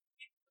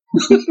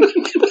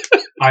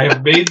 I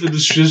have made the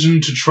decision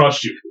to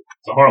trust you.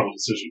 It's a horrible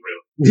decision,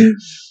 really.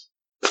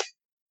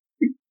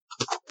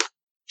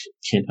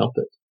 Can't help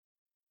it.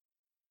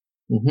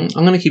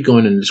 I'm going to keep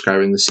going and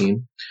describing the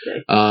scene.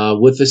 Okay.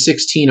 With the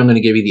 16, I'm going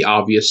to give you the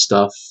obvious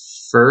stuff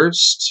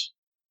first.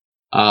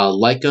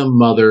 Like a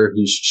mother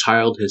whose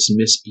child has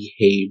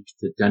misbehaved,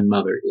 the Den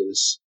Mother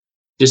is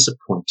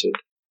disappointed.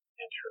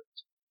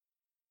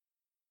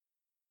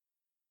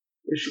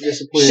 Is she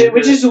disappointed? Shit,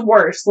 which is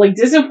worse. Like,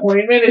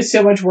 disappointment is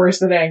so much worse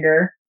than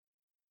anger.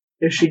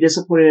 Is she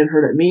disappointed and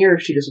hurt at me, or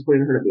is she disappointed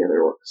and hurt at the other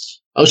orcs?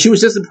 Oh, she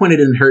was disappointed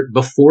and hurt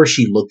before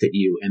she looked at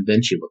you, and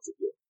then she looked at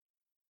you.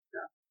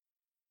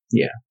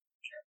 Yeah.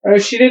 Or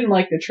she didn't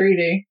like the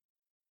treaty.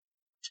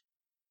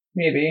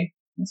 Maybe.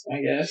 That's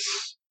my guess.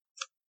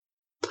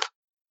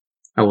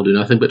 I will do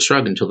nothing but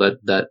shrug until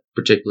that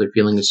particular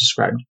feeling is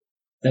described.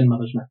 Then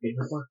Mother's my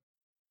favorite one.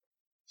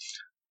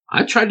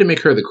 I tried to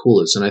make her the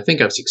coolest, and I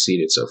think I've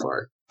succeeded so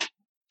far.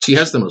 She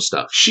has the most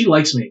stuff. She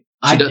likes me.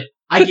 She does.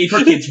 I gave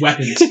her kids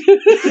weapons.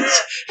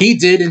 He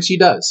did, and she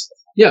does.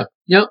 Yeah.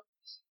 Yep.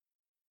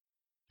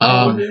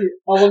 All of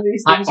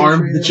these I things are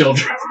armed true. the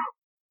children.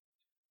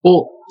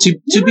 Well, to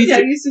be I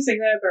fair, used to sing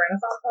that at the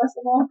Renaissance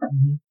Festival.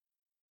 Mhm.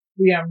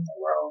 We arm the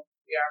world.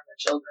 We arm the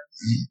children.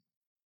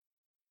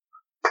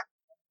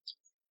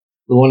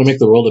 we want to make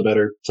the world a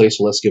better place,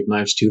 so let's give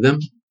knives to them.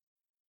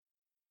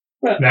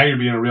 Now you're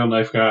being a real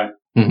knife guy.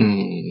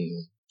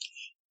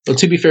 Well,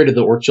 to be fair to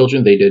the orc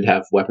children, they did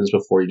have weapons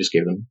before. You just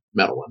gave them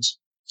metal ones.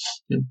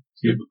 Give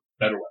them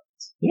better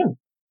weapons. What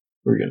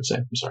were you going to say?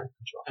 I'm sorry.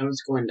 I was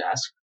going to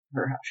ask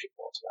her how she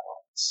felt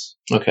about this.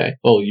 Okay.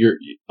 Oh,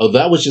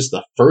 that was just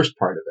the first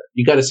part of it.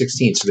 You got a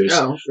 16, so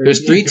Oh,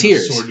 there's three Give a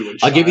tiers. sword to a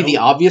I'll give you the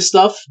child. obvious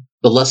stuff,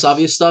 the less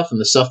obvious stuff,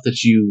 and the stuff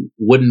that you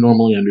wouldn't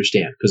normally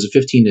understand. Because the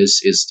 15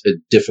 is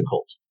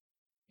difficult,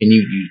 and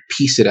you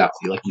piece it out.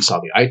 You saw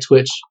the eye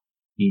twitch,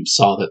 you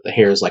saw that the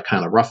hair is like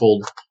kind of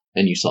ruffled,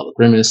 and you saw the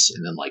grimace,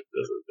 and then like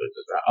the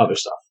other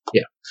stuff.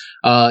 Yeah.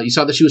 You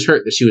saw that she was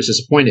hurt, that she was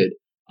disappointed.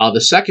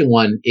 The second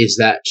one is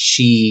that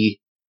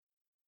she.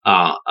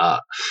 No,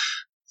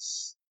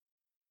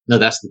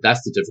 that's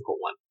the difficult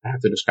one. I have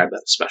to describe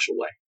that a special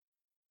way.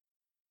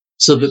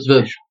 So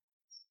the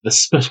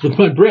special with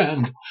my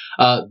brand.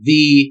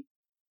 The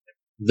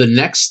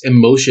next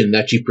emotion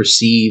that you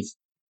perceive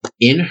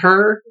in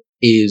her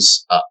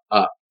is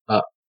a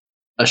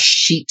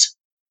sheet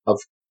of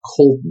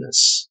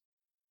coldness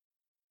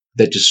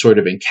that just sort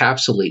of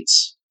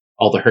encapsulates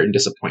all the hurt and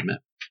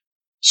disappointment.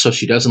 So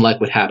she doesn't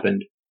like what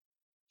happened.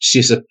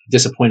 She's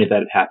disappointed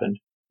that it happened,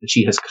 and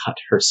she has cut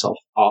herself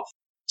off.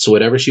 So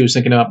whatever she was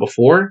thinking about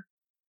before,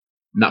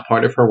 not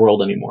part of her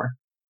world anymore.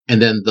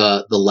 And then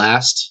the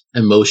last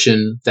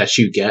emotion that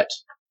you get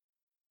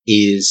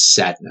is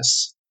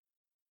sadness.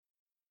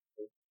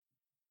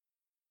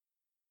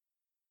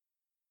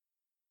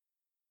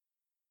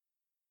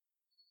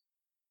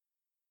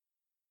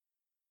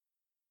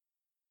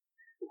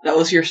 That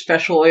was your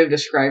special way of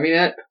describing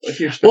it? With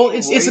your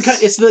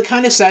It's the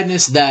kind of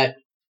sadness that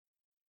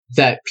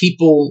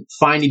people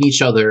find in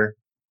each other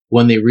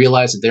when they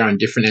realize that they're on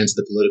different ends of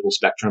the political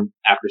spectrum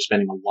after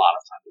spending a lot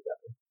of time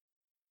together.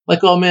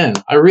 Like, oh man,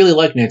 I really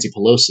like Nancy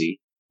Pelosi.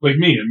 Like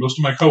me and most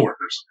of my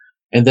coworkers.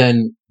 And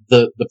then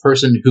the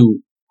person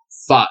who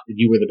thought that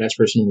you were the best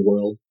person in the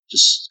world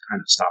just kind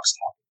of stops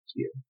talking to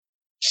you.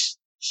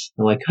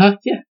 They're like, huh,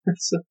 yeah,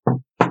 that's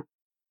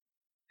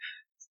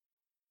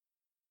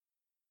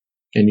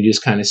and you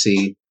just kind of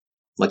see,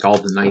 like, all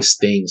the nice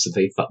things that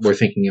they were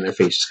thinking in their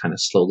face just kind of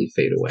slowly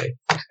fade away.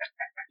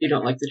 You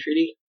don't like the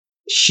treaty?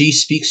 She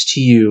speaks to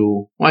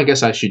you. Well, I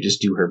guess I should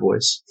just do her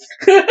voice.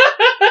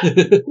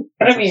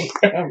 I mean,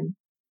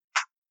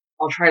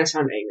 I'll try to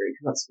sound angry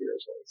because that's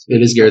Garrett's voice.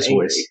 It is Garrett's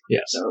voice.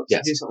 Yes. So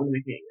yes. do something to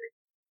make me angry.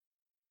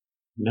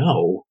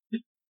 No.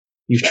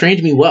 You've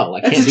trained me well.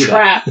 I can't that's do a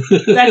trap.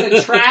 That's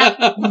a trap.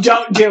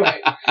 Don't do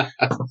it.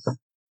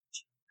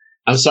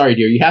 I'm sorry,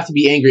 dear. You have to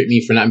be angry at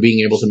me for not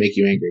being able to make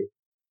you angry.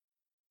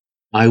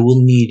 I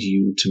will need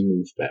you to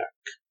move back.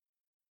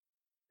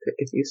 Take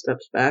a few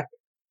steps back.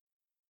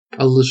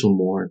 A little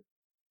more.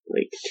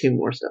 Like 2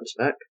 more steps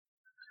back.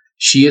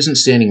 She isn't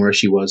standing where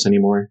she was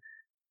anymore.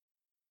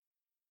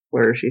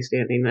 Where is she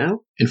standing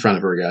now? In front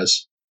of her,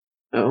 guys.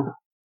 Oh.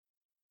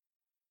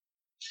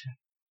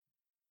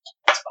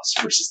 It's us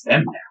versus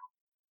them now.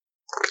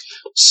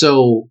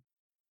 So,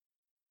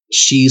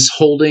 she's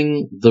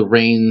holding the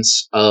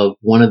reins of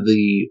one of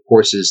the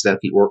horses that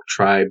the orc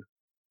tribe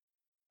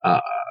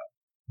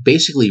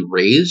basically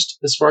raised,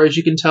 as far as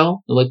you can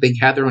tell. Like, they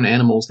had their own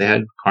animals. They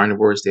had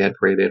carnivores, they had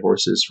prey, they had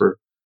horses for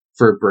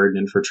burden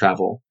and for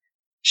travel.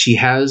 She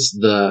has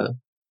the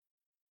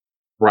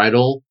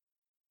bridle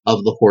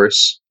of the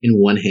horse in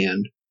one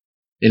hand,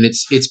 and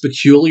it's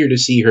peculiar to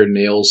see her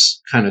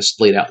nails kind of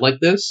splayed out like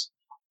this,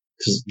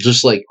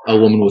 just like a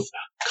woman with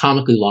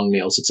comically long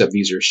nails, except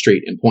these are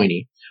straight and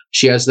pointy.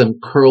 She has them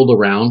curled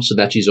around so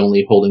that she's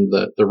only holding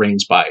the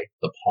reins by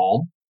the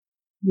palm.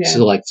 Yeah.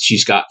 So, like,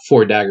 she's got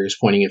 4 daggers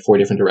pointing in 4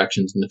 different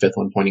directions, and the 5th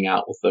one pointing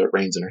out with the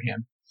reins in her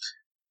hand.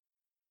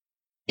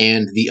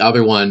 And the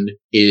other one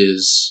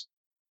is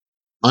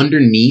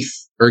underneath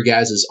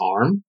Urgaz's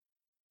arm,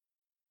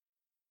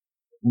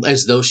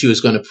 as though she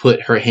was going to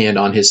put her hand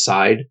on his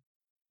side,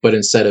 but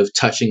instead of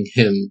touching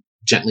him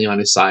gently on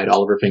his side,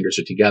 all of her fingers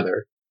are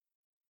together.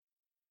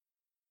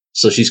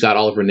 So she's got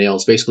all of her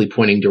nails basically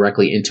pointing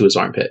directly into his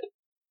armpit.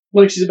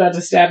 Like she's about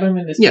to stab him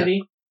in his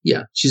titty?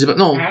 Yeah, she's about,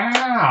 no,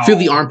 Ow. through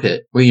the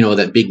armpit, where, you know,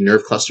 that big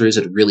nerve cluster is.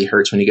 It really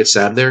hurts when you get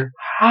stabbed there.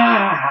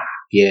 Ah.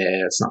 Yeah,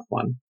 it's not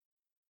fun.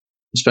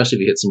 Especially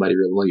if you hit somebody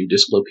real low, you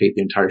dislocate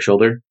the entire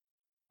shoulder.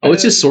 Oh,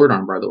 it's his sword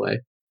arm, by the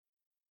way.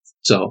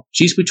 So,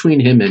 she's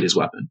between him and his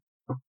weapon.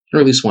 Or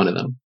at least one of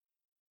them.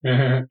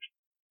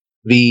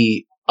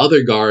 The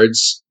other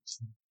guards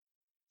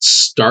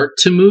start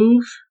to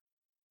move,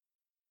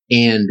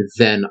 and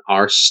then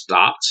are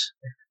stopped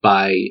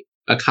by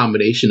a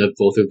combination of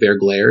both of their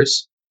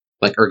glares.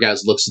 Like,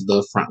 Urgaz looks at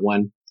the front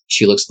one,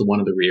 she looks at the one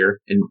in the rear,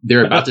 and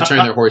they're about to turn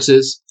their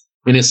horses,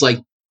 and it's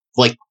like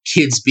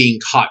kids being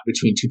caught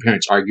between 2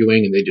 parents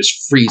arguing, and they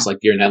just freeze like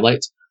deer in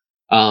headlights.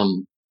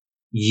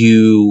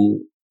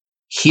 You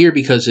hear,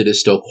 because it is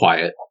still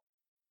quiet,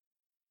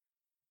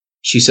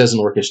 she says in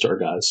Orcish to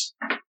Urgaz,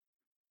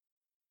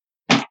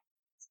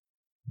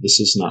 "This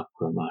is not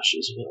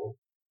Gramash's will.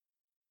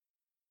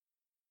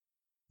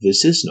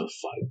 This is no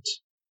fight.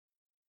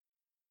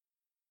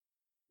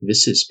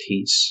 This is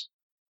peace.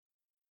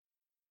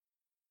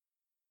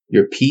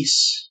 Your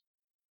peace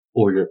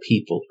or your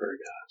people,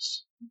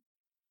 Urgaz."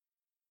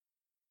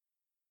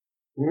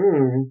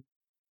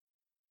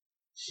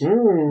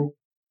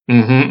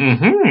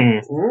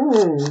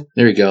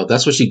 There you go.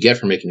 That's what you get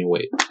for making me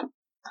wait.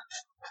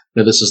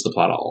 Now, this is the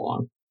plot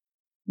all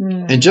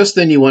along. And just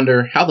then you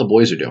wonder how the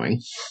boys are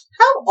doing.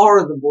 How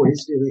are the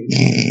boys doing?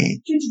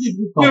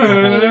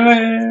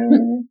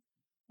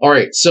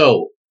 Alright,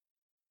 so,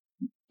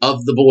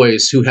 of the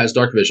boys, who has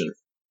dark vision?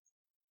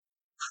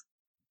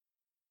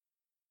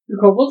 Do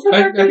kobolds have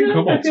dark vision? I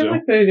kobolds feel do.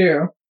 like they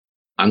do.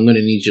 I'm going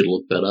to need you to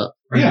look that up.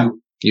 Yeah.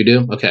 You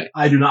do? Okay.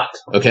 I do not.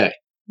 Okay.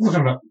 Look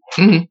it up.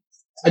 Mm-hmm.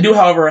 I do,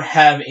 however,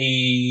 have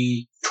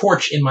a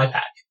torch in my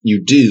pack.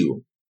 You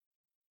do.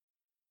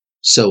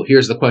 So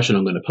here's the question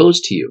I'm going to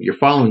pose to you. You're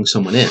following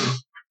someone in.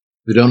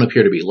 There don't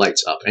appear to be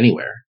lights up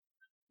anywhere.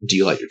 Do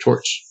you light your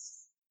torch?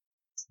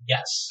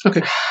 Yes.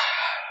 Okay.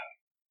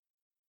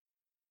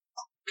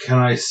 Can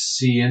I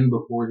see in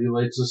before he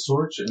lights his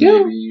torch? And Yeah.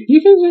 maybe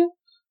You can do.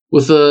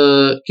 With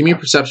give me a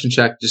perception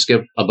check. Just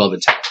give above a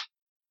 10.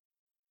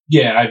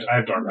 Yeah, I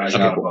have dark I vision.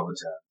 got cool. above a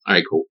 10.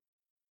 Alright, cool.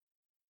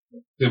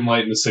 Dim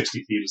light in the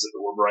 60 feet as if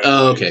it were bright.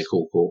 Oh, light. okay,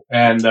 cool.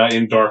 And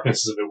in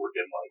darkness as if it were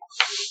dim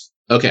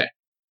light. Okay,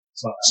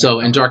 so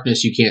in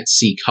darkness you can't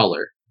see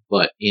color,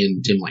 but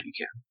in dim light you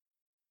can.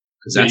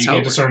 Because Yeah, that's you how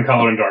can't it works. discern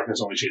color in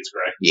darkness, only shades of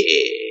gray.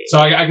 Yeah. So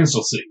I can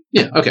still see.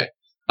 Yeah, okay.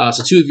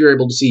 So two of you are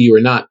able to see, you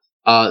are not.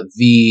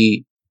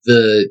 The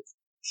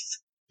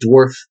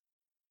dwarf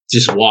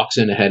just walks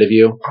in ahead of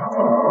you.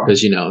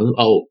 Because, he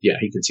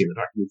can see in the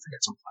dark. You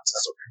forget sometimes.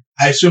 That's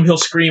I assume he'll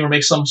scream or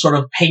make some sort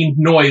of pained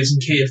noise in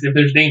case if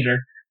there's danger.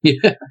 okay.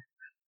 Yeah.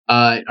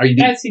 Are you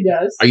As he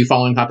does. Are you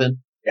following Hopin?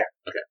 Yeah.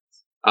 Okay.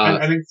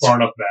 I think far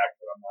enough back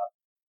that I'm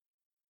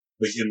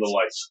not in the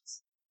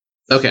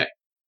light. Okay.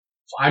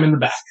 So I'm in the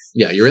back.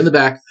 Yeah, you're in the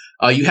back.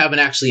 You haven't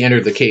actually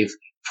entered the cave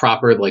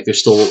proper. Like, there's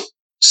still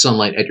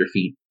sunlight at your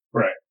feet.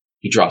 Right.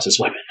 He draws his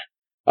weapon.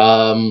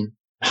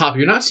 Hop,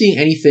 you're not seeing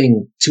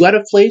anything too out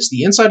of place.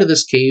 The inside of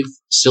this cave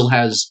still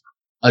has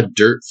a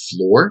dirt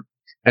floor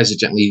as it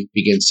gently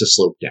begins to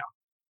slope down.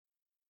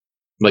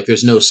 Like,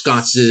 there's no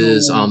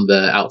sconces on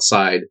the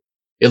outside.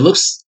 It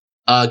looks...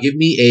 give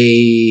me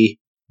a...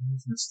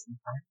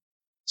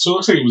 So it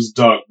looks like it was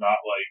dug, not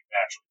like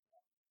natural.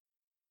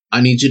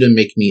 I need you to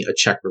make me a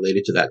check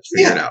related to that to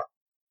figure it out.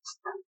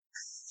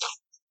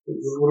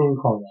 What do we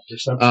call that?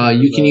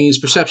 Perception? You can use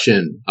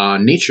perception.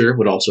 Nature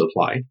would also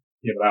apply.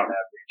 Yeah, but I don't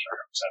have nature. I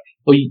have perception.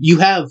 Well, you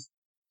have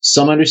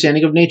some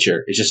understanding of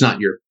nature. It's just not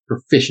your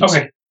proficiency.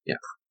 Okay. Yeah.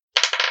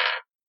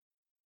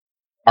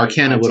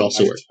 Arcana would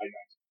also work.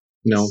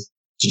 No.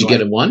 Did you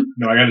get a 1?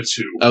 No, I got a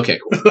 2. Okay,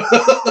 cool.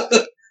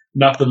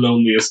 Not the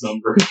loneliest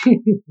number.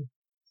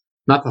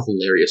 Not the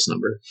hilarious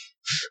number.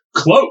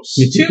 Close.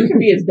 2 can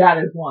be as bad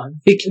as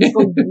 1. It's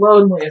the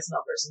loneliest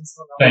number since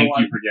the number Thank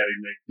 1. you for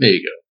getting me. There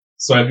you go.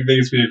 So I think they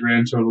gets me a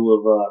grand total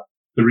of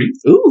 3.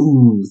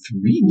 Ooh,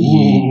 3.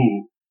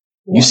 Ooh.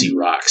 You see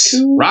rocks.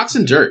 2. Rocks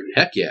and dirt.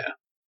 Heck yeah.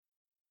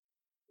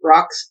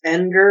 Rocks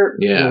and dirt.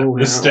 Yeah. Oh,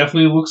 This wow.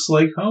 definitely looks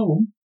like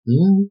home.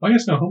 Mm. I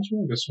guess no, home's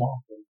more like a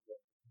swamp.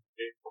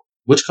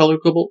 Which color,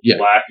 Cobalt? Yeah.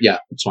 Black. Yeah,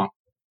 swamp.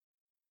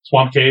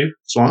 Swamp cave.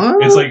 Swamp?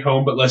 It's like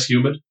home, but less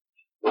humid.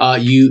 I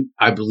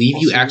believe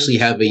you actually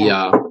have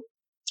a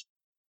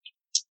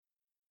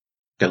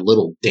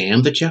little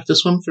dam that you have to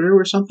swim through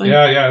or something.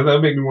 Yeah, that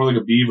would make me more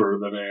like a beaver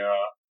than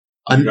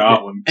a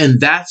goblin. And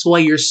that's why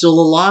you're still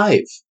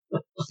alive.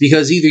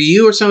 Because either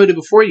you or somebody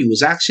before you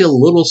was actually a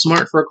little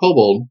smart for a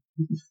kobold.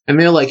 And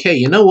they're like, hey,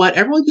 you know what?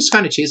 Everyone just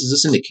kind of chases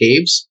us into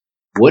caves.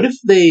 What if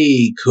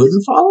they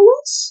couldn't follow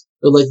us?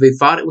 Or like they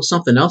thought it was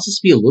something else to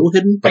be a little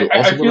hidden, but I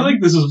also feel like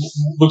this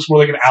looks more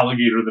like an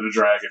alligator than a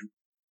dragon.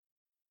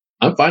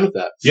 I'm fine with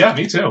that. Yeah,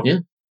 me too. Yeah.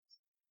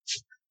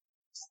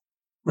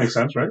 Makes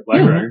sense, right?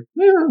 Black dragon.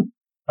 Yeah.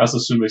 I also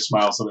assume they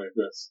smile something like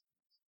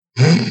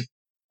this.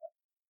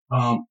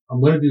 I'm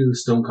going to do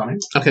stone cunning.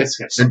 Okay.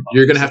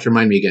 You're going to have to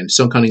remind me again.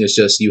 Stone cunning is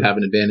just you have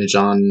an advantage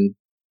on...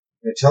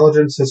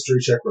 Intelligence history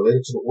check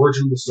related to the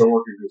origin of the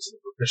stonework and gives a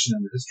proficient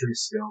in the history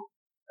skill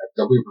at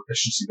W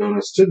proficiency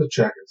bonus to the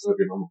check instead of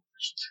your normal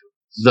proficiency.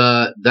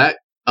 That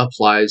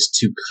applies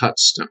to cut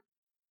stone.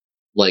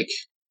 Like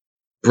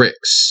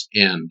bricks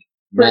and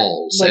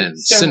walls like and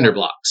stone cinder work.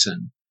 blocks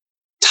and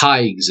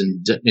tiges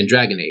and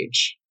Dragon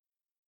Age.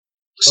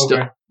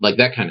 Okay. Like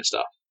that kind of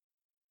stuff.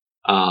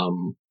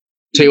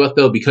 Tell you what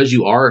though, because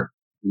you are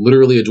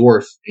literally a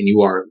dwarf and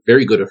you are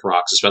very good at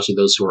rocks, especially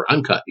those who are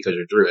uncut because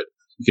you're a druid,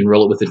 you can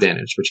roll it with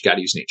advantage, but you gotta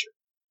use nature.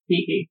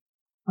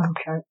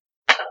 Okay.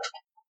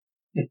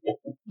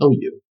 Oh,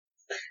 you.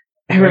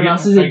 Everyone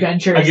else's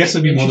adventure. I guess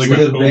it'd be more like With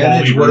a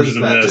advantage, kobold what does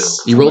version that of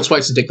this. You roll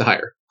twice and take the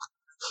higher.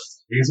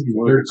 I guess it'd be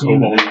more like a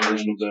kobold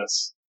version of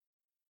this.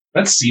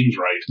 That seems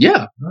right.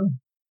 Yeah.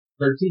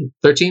 13.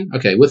 13?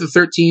 Okay, with a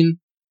 13,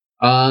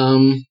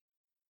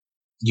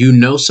 you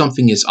know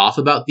something is off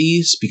about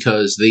these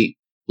because it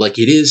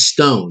is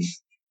stone,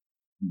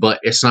 but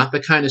it's not the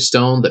kind of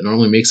stone that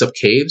normally makes up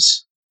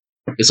caves.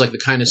 It's like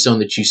the kind of stone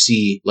that you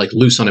see, like,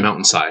 loose on a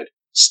mountainside,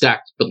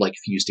 stacked, but, like,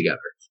 fused together.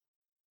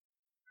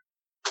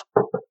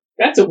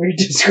 That's a weird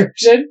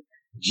description.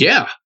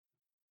 Yeah.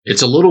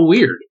 It's a little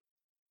weird,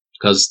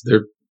 because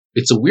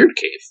it's a weird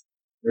cave.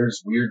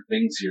 There's weird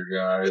things here,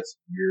 guys.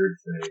 Weird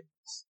things.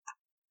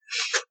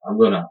 I'm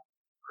going to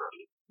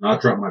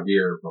not drop my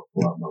beer, but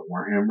pull out my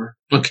Warhammer.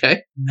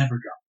 Okay. Never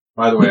drop.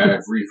 By the way,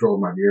 I've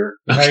refilled my beer.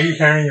 How are you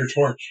carrying your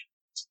torch?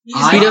 He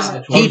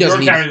doesn't You're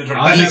need carrying the torch.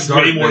 I That have makes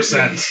dark way more vision.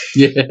 sense.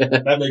 Yeah.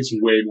 That makes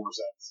way more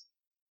sense.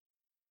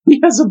 He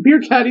has a beer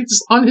caddy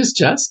just on his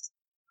chest.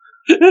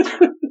 Got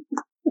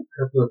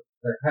the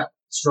hat,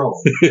 straw.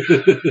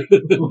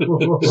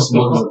 Just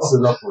ones that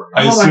sit upright.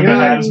 I Oh my assume the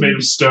God. hat is made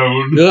of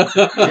stone.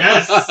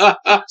 Yes.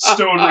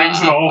 Stone rings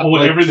and all.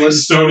 Like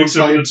Everything's stone Flintstone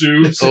except for the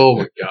tubes. Oh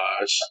my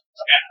gosh.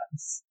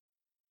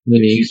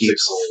 Then he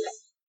keeps.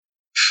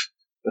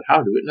 But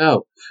how do it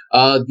know?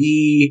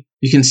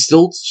 You can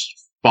still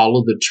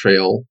follow the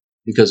trail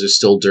because there's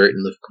still dirt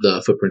and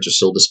the footprints are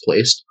still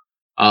displaced.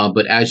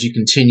 But as you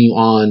continue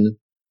on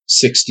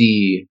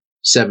 60,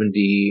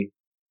 70,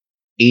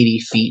 80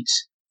 feet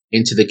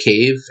into the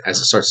cave, as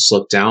it starts to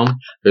slope down,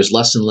 there's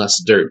less and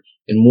less dirt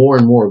and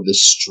more of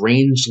this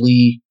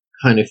strangely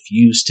kind of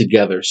fused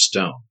together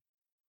stone.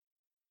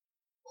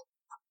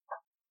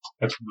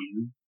 That's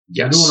weird.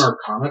 Yes. Do an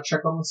Arcana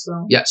check on the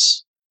stone?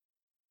 Yes.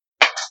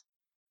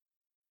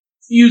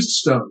 Fused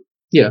stone.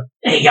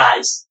 Hey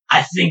guys,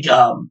 I think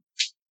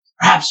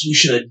perhaps we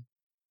should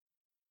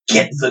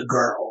get the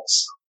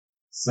girls.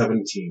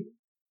 17.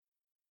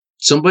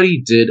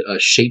 Somebody did a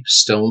shape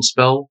stone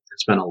spell and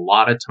spent a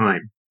lot of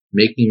time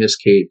making this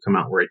cave come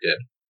out where it did.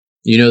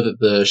 You know that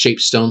the shape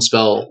stone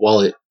spell, while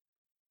it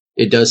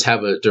does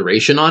have a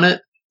duration on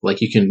it,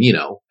 like you can,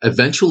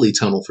 eventually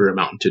tunnel through a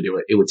mountain to do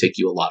it, it would take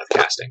you a lot of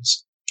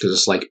castings. Because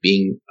it's like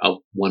being a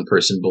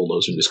one-person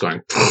bulldozer and just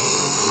going...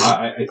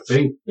 I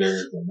think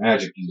there's a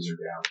magic user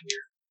down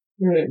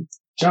here.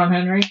 John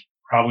Henry?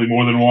 Probably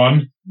more than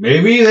one.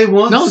 Maybe they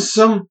want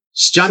some...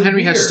 John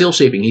Henry has beer. steel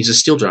shaping. He's a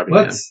steel dropping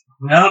man.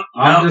 Nope.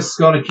 I'm just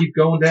going to keep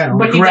going down.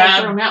 But he Grab-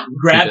 died from a mountain.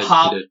 Grab He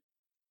Hop. did.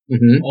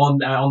 Mm-hmm.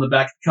 on the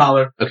back of the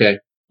collar. Okay.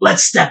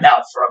 Let's step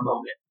out for a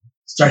moment.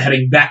 Start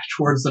heading back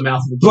towards the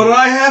mouth of the cave. But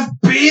I have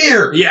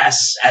beer!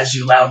 Yes, as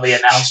you loudly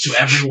announce to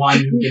everyone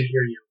who can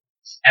hear you.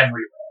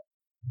 Everywhere.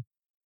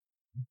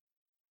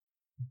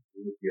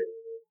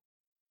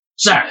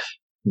 Sir.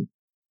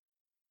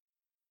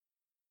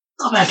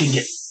 Go back and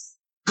get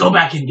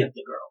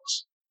the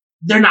girls.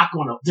 They're not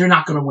gonna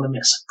want to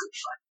miss a good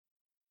fight.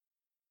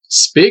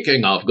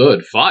 Speaking of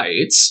good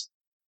fights...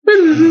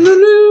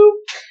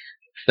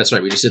 That's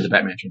right, we just did the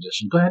Batman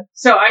transition. Go ahead.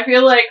 So I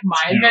feel like my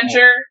Beautiful.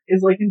 adventure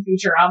is like in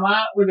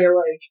Futurama, where they're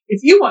like,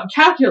 if you want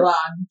Calculon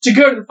to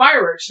go to the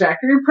fireworks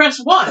factory, press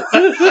 1.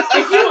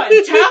 If you want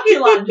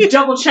Calculon to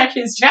double check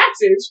his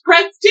taxes,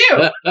 press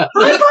 2.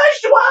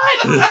 I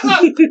pushed 1!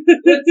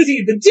 Let's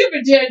see, the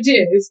dividend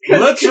is,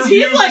 Let's because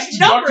review he's like this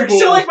numbers, deductible.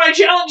 so like my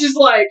challenge is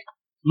like,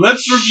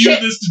 Let's review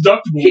Shit. this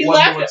deductible He one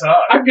laughed more at- time.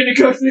 I'm gonna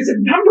go through the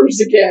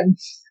numbers again.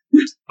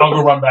 I'll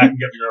go run back and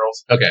get the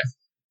girls.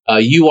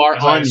 You are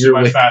As I on assume your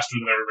I'm way... faster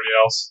than everybody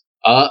else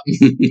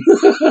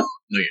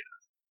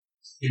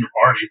in the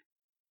party.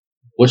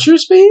 What's your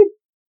speed?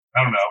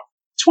 I don't know.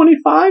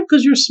 25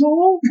 because you're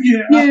small?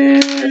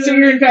 Yeah. So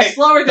you're gonna go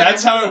slower than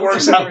That's how it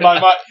works out in my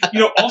mind.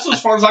 Also,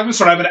 as far as I'm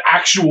concerned, I'm an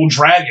actual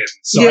dragon,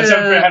 so I just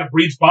haven't figured out how to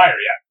breathe fire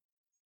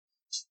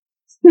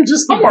yet.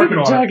 Just I'm working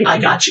on it. I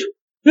got you.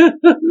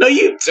 No,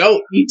 you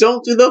don't. You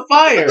don't do the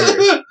fire.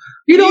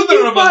 You don't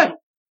Neither do of us. fire.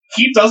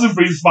 He doesn't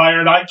breathe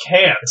fire, and I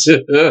can't.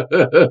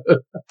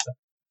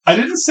 I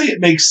didn't say it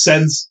makes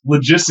sense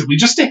logistically.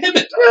 Just to him, it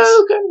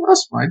does. Okay, well,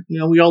 that's fine.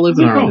 We all live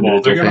in our own They're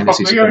individual gonna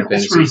fantasies. they gotta and pull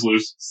screws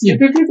loose.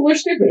 Stupid people are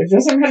stupid. It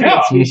doesn't matter Yeah.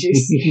 what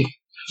species.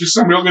 Just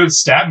so real good at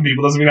stabbing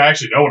people doesn't mean I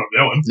actually know what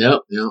I'm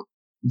doing. No.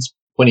 It's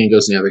pointing and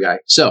goes to the other guy.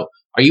 So,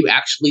 are you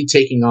actually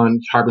taking on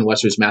Harbin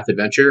Wester's math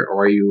adventure,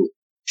 or are you...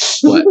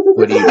 What?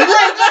 What do you...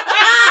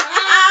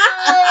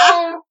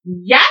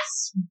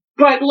 Yes,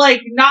 but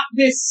like not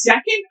this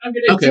second. I'm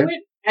gonna Okay. do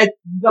it at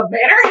the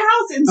Manor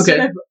House instead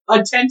Okay. of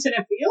a tent in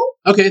a field.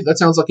 Okay, that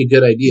sounds like a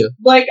good idea.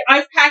 Like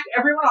I've packed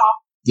everyone off.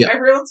 Yeah.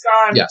 Everyone's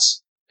gone.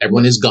 Yes.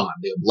 Everyone is gone.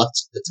 They have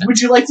left the tent. Would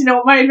you like to know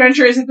what my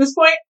adventure is at this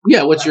point?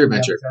 Yeah, what's your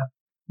adventure?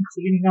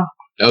 Cleaning up.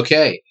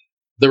 Okay.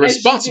 The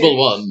responsible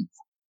one.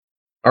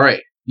 All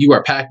right. You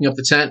are packing up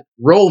the tent.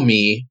 Roll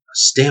me a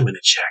stamina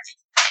check.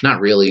 Not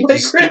really. Like,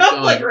 Just keep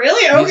going. like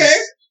really? Okay.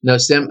 No,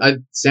 stamina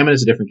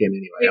is a different game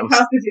anyway. In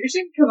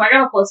Constitution? Because I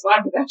got a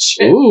 +5 to that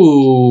shit.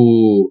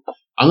 Ooh.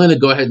 I'm going to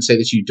go ahead and say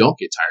that you don't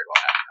get tired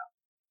while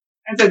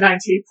That's a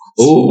 19.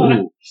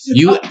 Ooh.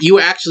 You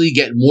actually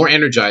get more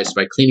energized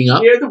by cleaning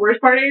up. You know what the worst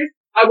part is?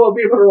 I won't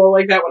be able to roll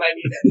like that when I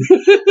need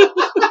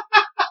it.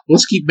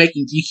 Let's keep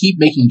making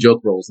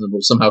joke rolls, and then we'll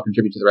somehow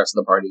contribute to the rest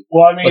of the party.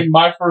 Well, I mean,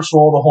 my first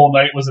roll the whole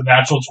night was a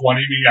natural 20,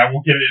 meaning I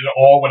won't get it at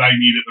all when I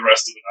need it the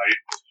rest of the night.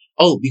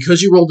 Oh,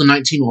 because you rolled a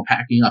 19 while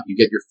packing up, you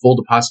get your full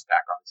deposit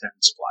back on the tent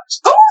and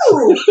supplies.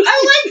 Ooh! I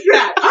like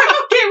that! I'm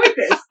okay with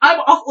this. I'm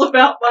all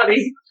about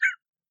money.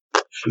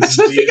 I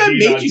think I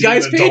made you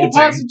guys pay a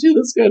deposit too.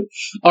 That's good.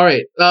 All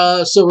right,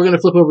 so we're gonna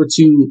flip over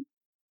to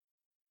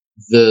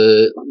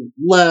the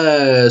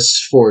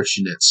less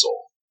fortunate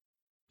soul.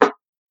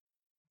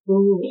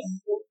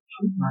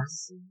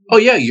 Oh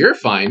yeah, you're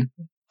fine.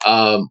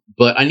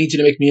 But I need you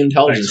to make me an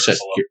intelligence check,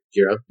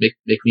 Kira. Make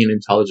me an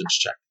intelligence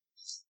check.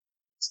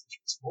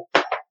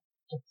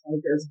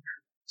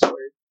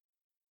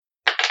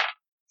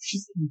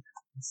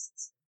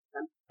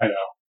 I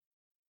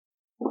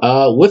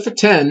know. With a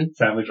 10,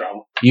 Family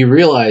drama. you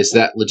realize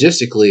that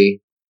logistically,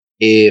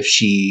 if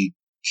she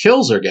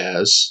kills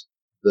Ergaz,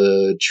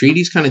 the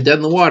treaty's kind of dead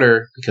in the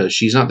water because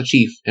she's not the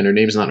chief and her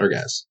name's not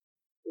Ergaz.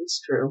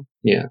 It's true.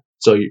 Yeah.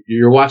 So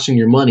you're watching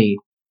your money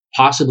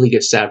possibly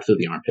get stabbed through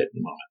the armpit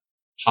in a moment.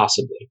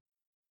 Possibly.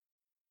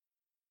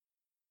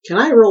 Can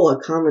I roll a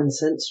common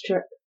sense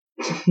check?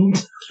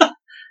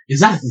 Is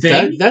that a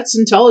thing? That's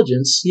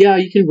intelligence. Yeah,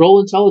 you can roll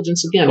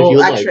intelligence again if you Well,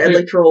 would actually, like. I'd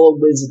like to roll a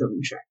wisdom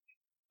check.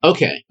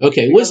 Okay.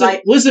 Because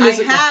Wisdom I is.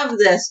 have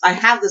this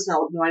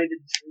knowledge. No, I need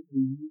to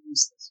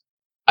use this.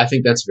 I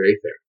think that's very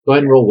fair. Go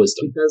ahead and roll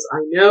wisdom. Because I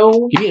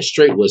know... Give me a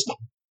straight wisdom.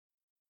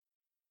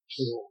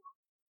 Yeah,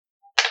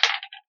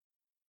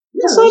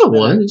 It's not a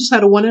 1. It just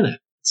had a 1 in it.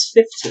 It's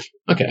 15.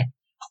 Okay.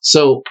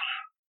 So,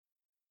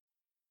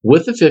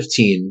 with the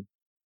 15,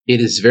 it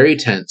is very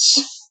tense,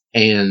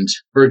 and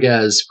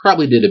Urgaz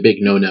probably did a big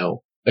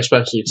no-no,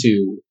 especially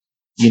to,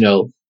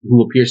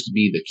 who appears to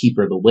be the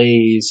keeper of the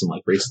ways and,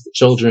 raises the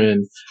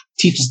children,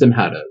 teaches them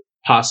how to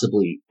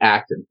possibly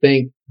act and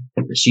think.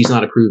 She's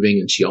not approving,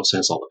 and she also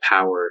has all the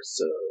power,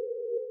 so...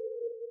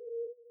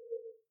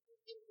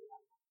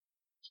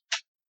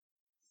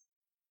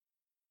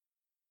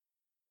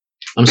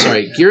 I'm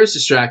sorry, Gira's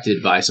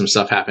distracted by some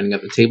stuff happening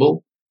at the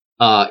table.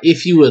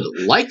 If you would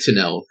like to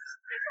know,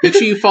 make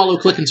sure you follow,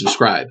 click, and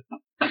subscribe.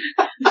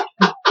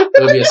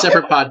 It'll be a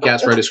separate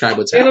podcast where I describe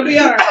what's It'll happening. be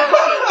our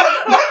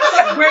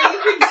where you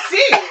can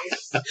see.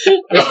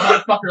 This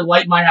motherfucker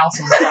light my house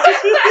on fire.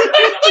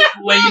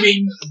 A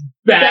flaming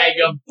bag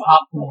of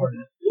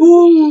popcorn.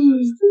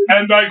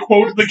 And I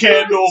quote the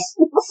candle.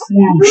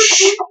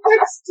 Whoosh.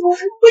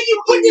 But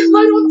you put your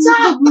light on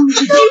top.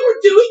 You were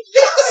doing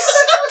this.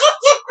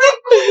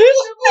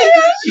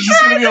 It's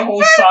just gonna be a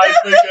whole side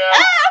thing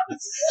now.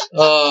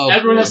 Oh,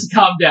 Everyone has to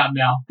calm down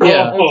now.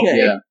 Yeah. Oh, Okay.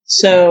 Yeah.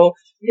 So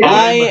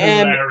I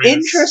am hilarious.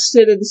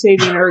 interested in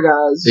saving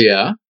Urgaz,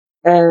 Yeah.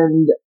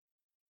 and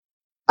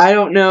I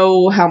don't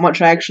know how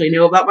much I actually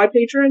know about my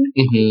patron,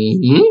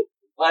 Mm-hmm.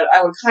 but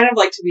I would kind of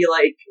like to be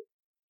like,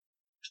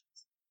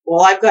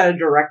 well, I've got a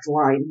direct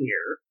line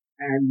here,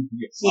 and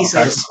he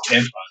says,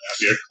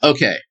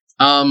 Okay.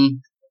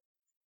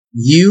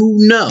 You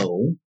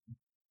know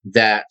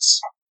that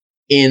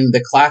in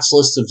the class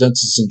list of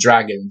Dungeons and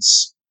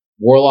Dragons,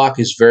 Warlock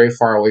is very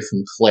far away from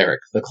Cleric,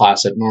 the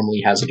class that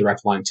normally has a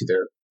direct line to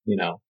their,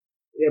 yeah,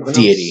 but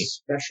deity.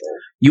 I'm special.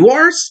 You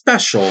are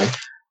special.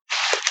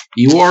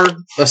 You are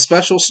a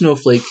special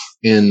snowflake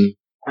in,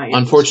 I am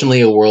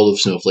unfortunately, a world of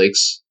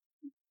snowflakes.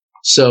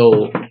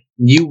 So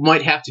you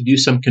might have to do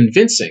some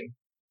convincing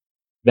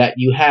that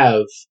you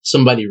have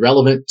somebody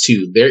relevant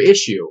to their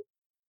issue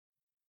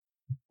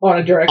On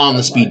a direct on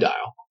the line. speed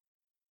dial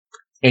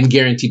and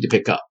guaranteed to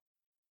pick up.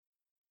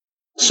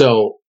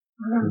 So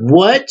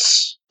what,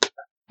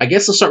 I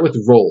guess let's start with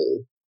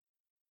roll.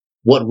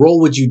 What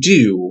roll would you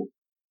do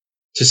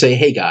to say,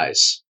 hey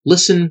guys,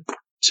 listen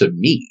to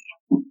me?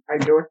 I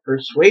go with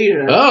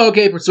persuasion. Oh,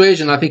 okay,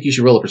 persuasion. I think you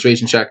should roll a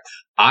persuasion check.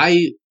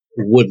 I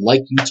would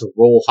like you to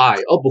roll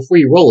high. Oh, before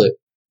you roll it,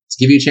 let's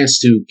give you a chance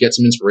to get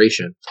some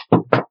inspiration.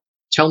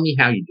 Tell me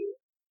how you do it.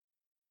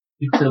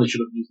 You clearly should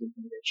have used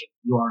intimidation.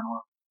 You are an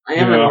orc. I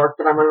am an Yeah. orc,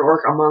 but I'm an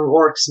orc among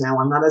orcs now.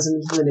 I'm not as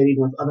intimidating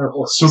with other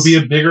orcs. So be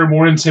a bigger,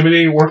 more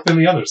intimidating orc than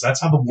the others.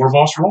 That's how the war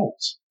boss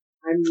rolls.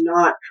 I'm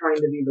not trying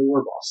to be the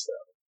war boss,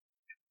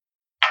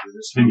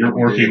 And you're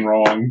working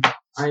wrong.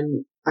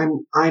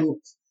 though.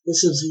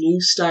 This is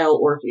new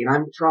style orking.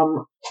 I'm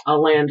from a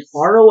land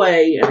far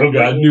away. And Oh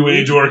god, new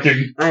age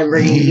orking. I'm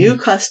bringing new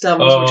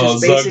customs, Oh, which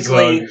is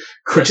basically,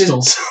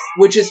 Crystals.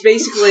 which is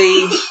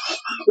basically,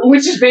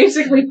 Which is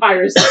basically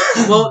piracy.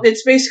 well,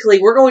 it's basically,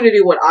 we're going to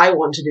do what I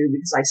want to do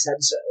because I said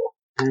so.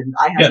 And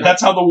I have Yeah, not-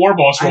 that's how the war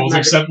boss I'm rolls,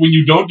 not- except when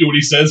you don't do what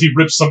he says, he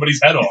rips somebody's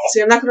head off.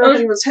 See, I'm not going to rip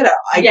anyone's head out.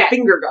 I Yeah.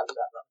 finger gunned them.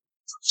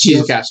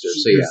 She's a caster,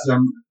 so yeah.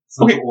 Some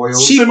Okay, oil.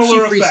 She-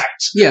 Similar frees-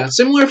 effect. Yeah,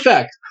 similar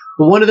effect.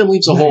 But one of them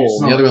leaves a Nice. hole,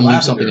 and the No, other one leaves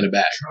lavender. something in a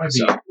bag. Try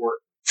So, being orc.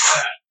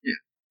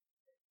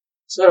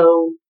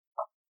 So,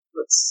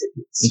 let's see.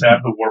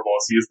 Stab the war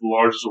boss. He is the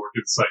largest orc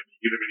in sight.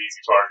 You get him an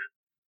easy target.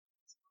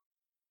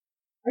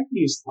 I could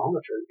use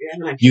thaumaturgy. I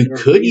haven't actually you ever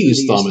could really use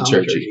used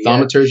thaumaturgy. yet.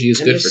 Thaumaturgy is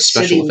And good just for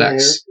special sitting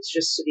effects. there. It's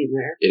just sitting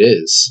there. It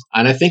is.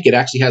 And I think it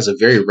actually has a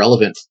very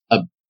relevant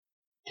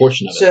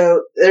portion of it.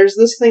 So there's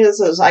this thing that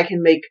says I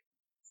can make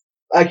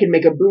a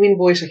booming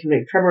voice, I can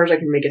make tremors, I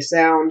can make a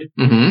sound.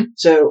 Mm-hmm.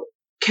 So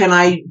can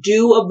I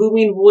do a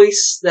booming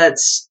voice that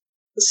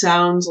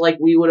sounds like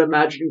we would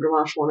imagine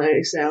Gamache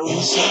 1A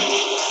sounds?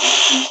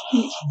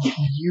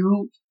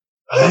 You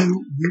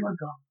are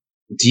gone.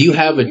 Do you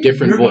have a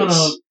different You're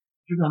voice?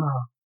 You're gonna.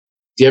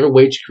 Do you have a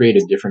way to create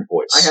a different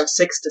voice? I have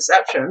 6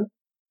 deception.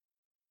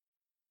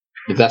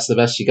 If that's the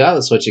best you got,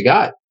 that's what you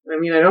got. I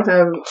mean, I don't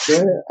have.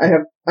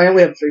 I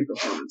only have 3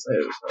 performance. So.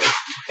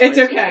 It's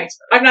okay.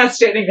 I'm not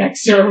standing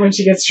next to her when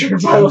she gets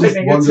struck by I'm just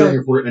lightning. It's wondering fine.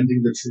 if we're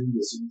ending the tree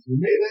as soon as we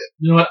made it.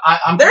 You know what?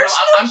 I'm. There's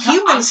no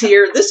humans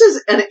here. This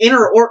is an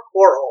inner orc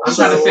quarrel. I'm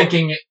kind of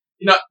thinking.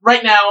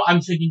 Right now I'm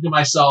thinking to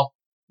myself.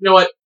 You know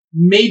what?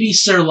 Maybe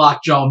Sir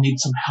Lockjaw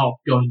needs some help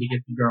going to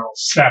get the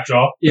girls.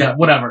 Snapjaw. Yeah,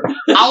 whatever.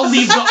 I'll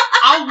leave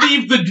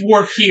the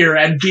dwarf here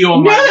and deal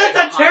on No, my way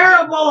that's a behind.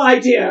 terrible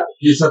idea.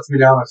 He sets me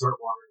down, I start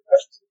wandering.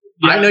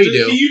 I know you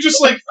do. Can you just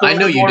like throw I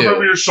know the you dwarf do.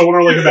 over your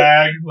shoulder like a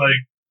bag? Like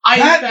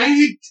That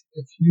big!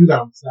 If you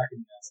don't,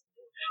 second guess.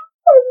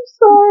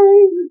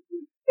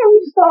 I'm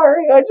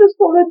sorry. I just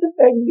wanted to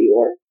beg the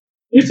orc.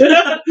 Yeah.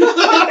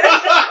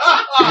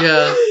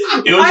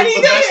 it was I with need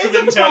the best of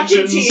that as a fucking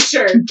intentions.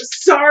 t-shirt.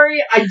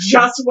 Sorry, I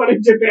just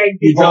wanted to beg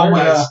You people. don't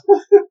wanna-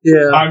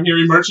 Yeah. I'm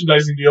hearing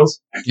merchandising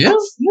deals. Yeah.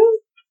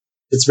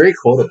 It's very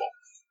quotable.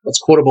 It's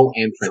quotable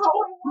and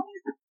printable.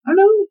 I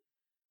know.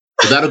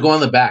 But that'll go on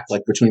the back,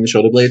 like between the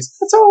shoulder blades.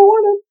 That's all I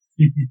wanted.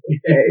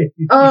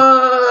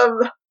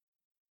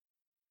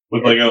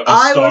 with like a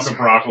I stalk was- of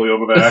broccoli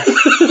on the back.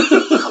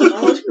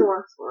 I was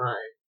gonna fly.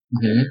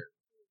 Mhm.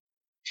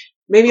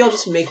 Maybe I'll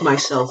just make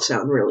myself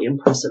sound really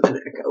impressive and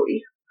echoey.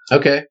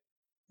 Okay.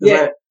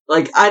 Yeah.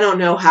 I don't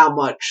know how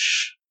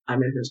much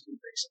I'm in his good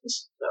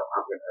graces, so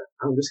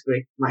I'm just gonna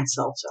make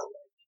myself sound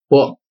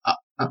Well,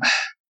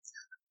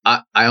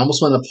 I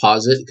almost want to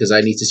pause it because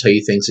I need to tell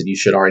you things that you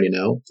should already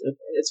know. okay.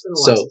 It's been a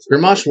while. So, since I've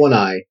Grimash played. One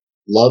Eye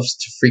loves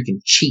to freaking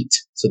cheat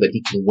so that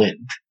he can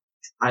win.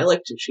 I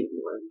like to cheat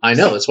and win. I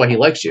know, that's why he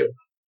likes you.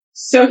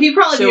 So he'd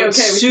probably So be it's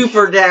okay with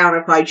super down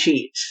if I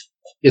cheat.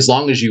 As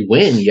long as you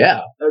win, yeah.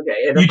 Okay,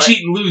 and You if cheat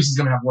and lose, he's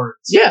gonna have words.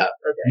 Yeah.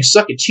 Okay. You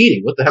suck at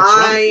cheating. What the heck's wrong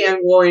with I you?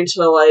 am going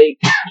to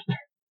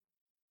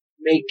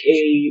make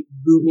a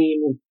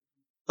booming,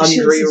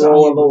 thundery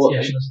roll of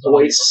a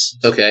voice,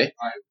 Okay.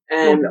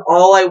 and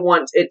all I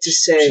want it to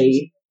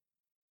say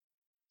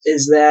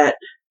is that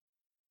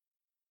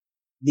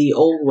the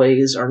old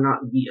ways are not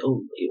the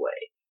only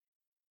way,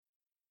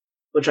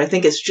 which I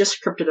think is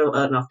just cryptic enough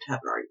to have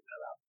an argument.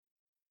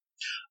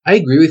 I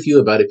agree with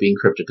you about it being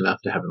cryptic enough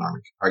to have an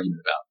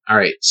argument about. All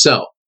right,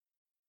 so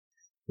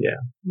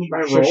My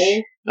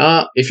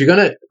roll. if you're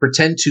gonna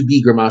pretend to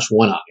be Grimash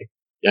One Eye,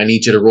 I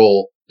need you to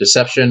roll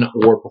deception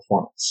or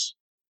performance,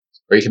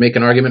 or you can make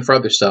an argument for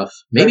other stuff,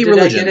 maybe Did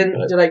religion.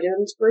 Did I get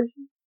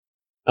inspiration?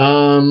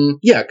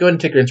 Yeah, go ahead and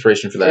take your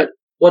inspiration for that.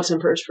 What's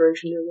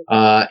inspiration?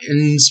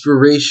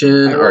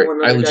 Inspiration. I All roll right,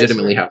 another I dice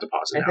legitimately roll. have to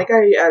pause it I now. think I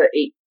added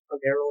 8.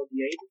 Okay, I roll a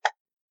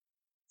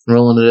d8.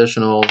 Roll an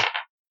additional.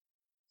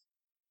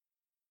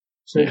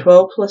 So Yeah.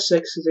 12 plus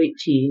 6 is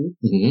 18.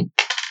 hmm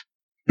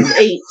And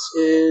 8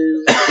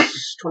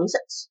 is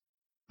 26.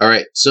 All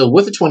right, so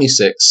with the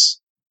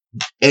 26,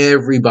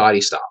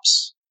 everybody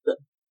stops.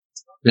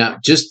 Now,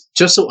 just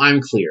so I'm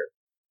clear,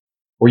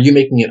 were you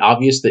making it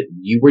obvious that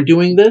you were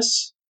doing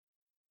this?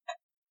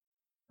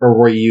 Or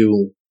were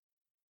you,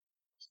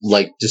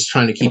 just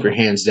trying to keep your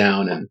hands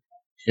down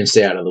and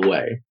stay out of the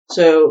way?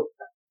 So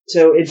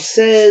it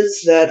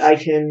says that I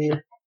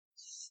can.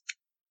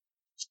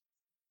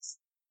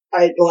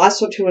 The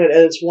last one 2 minutes,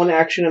 it's one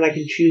action, and I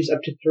can choose up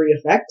to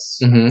 3 effects.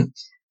 Mm-hmm.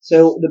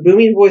 So the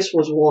booming voice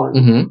was 1.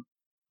 Mm-hmm.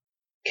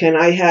 Can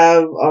I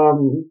have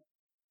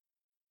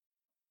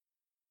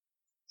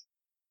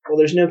Well,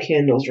 there's no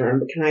candles around,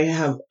 but can I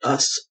have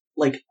us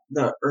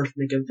the earth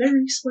make a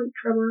very slight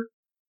tremor,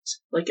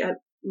 at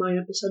my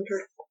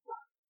epicenter?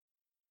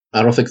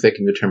 I don't think they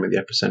can determine the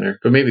epicenter,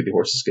 but maybe the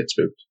horses get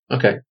spooked.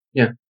 Okay,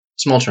 yeah.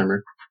 Small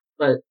tremor.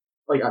 I'm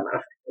not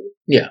affected.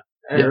 Yeah.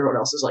 And Yeah. everyone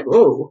else is like,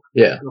 whoa.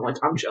 Yeah. And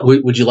I'm chill.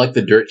 Would you like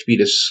the dirt to be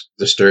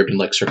disturbed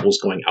and circles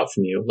going out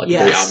from you?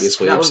 Yes, very obvious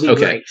that waves? would be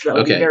Okay. great. That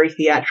would be Okay. very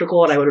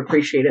theatrical, and I would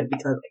appreciate it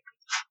because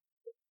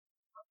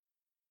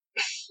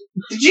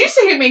Did you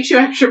say it makes you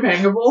extra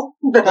bangable?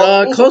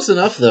 Close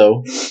enough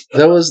though.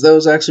 That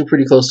was actually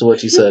pretty close to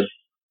what you said.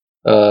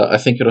 I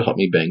think it'll help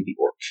me bang the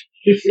orc.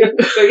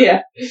 So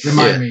yeah.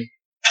 Remind me,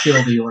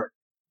 kill the orc.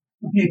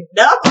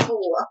 No.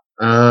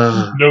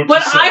 Note But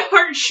to I self.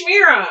 heart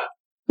Shmira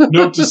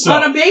Note to on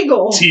self. a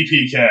bagel.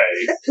 TPK.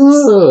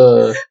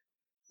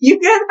 You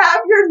can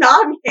have your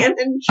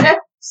non-canon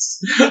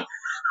checks.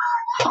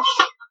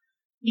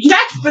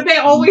 Yes, but they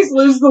always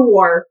lose the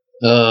war.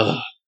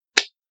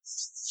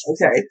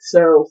 Okay,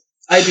 so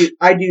I do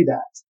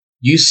that.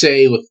 You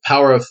say with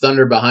power of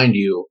thunder behind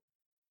you,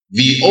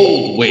 the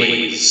old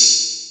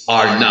ways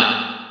are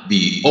not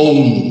the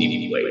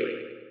only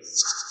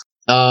ways.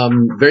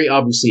 Very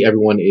obviously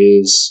everyone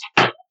is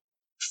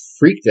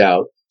freaked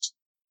out.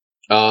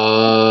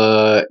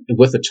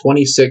 With a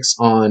 26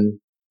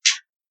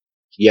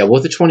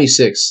 with a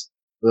 26,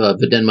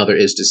 the Den Mother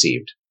is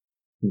deceived.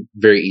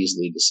 Very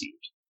easily deceived.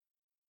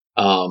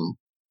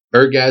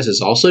 Ergaz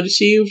is also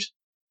deceived,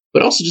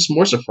 but also just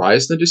more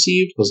surprised than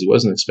deceived, because he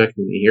wasn't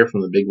expecting to hear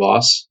from the big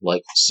boss,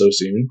 so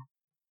soon.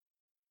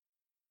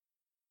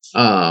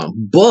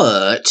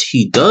 But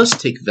he does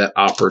take that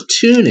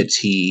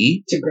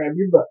opportunity. To grab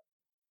your butt.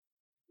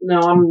 No,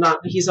 I'm not.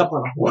 He's up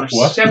on a horse.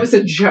 What? That was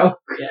a joke.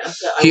 Yeah.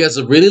 He has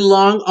a really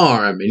long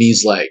arm, and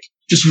he's like,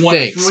 Just one,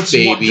 Thanks, just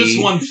baby.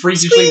 just one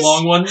freakishly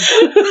long one.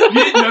 You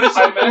didn't notice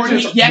that before?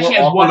 He actually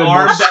has one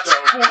arm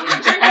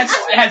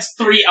that has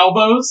 3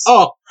 elbows.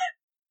 oh.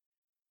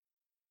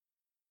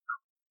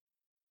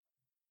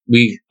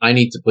 I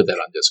need to put that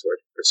on Discord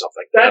or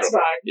something. That's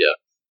fine.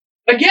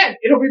 Yeah. Again,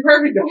 it'll be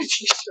perfect on a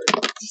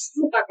t-shirt. Just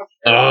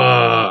like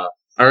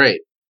All right.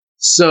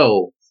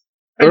 So,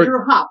 I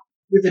drew Hop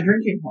with a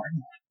drinking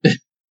horn.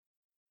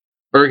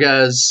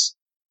 Ergaz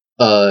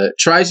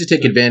tries to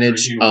take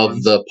advantage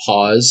of the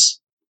pause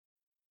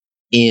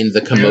in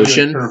the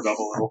commotion Curved up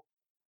a little.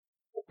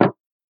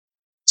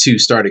 to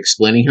start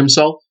explaining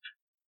himself,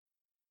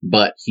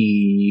 but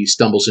he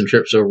stumbles and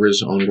trips over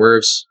his own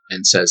words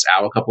and says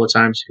ow a couple of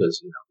times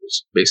because,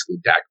 there's basically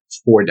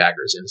 4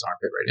 daggers in his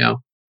armpit right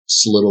now.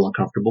 It's a little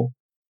uncomfortable.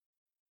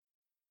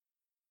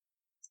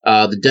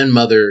 The Den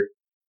Mother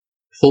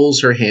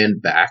pulls her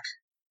hand back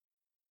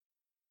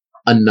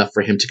enough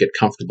for him to get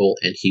comfortable,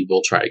 and he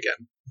will try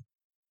again.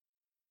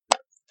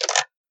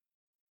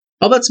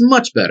 Oh, that's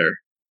much better.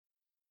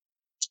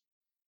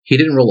 He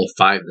didn't roll a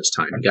 5 this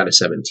time. He got a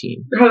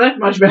 17. Oh, that's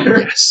much better.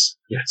 Yes.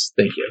 Yes.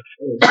 Thank you.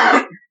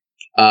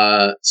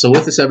 So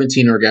with the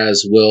 17, Orgaz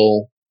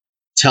will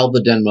tell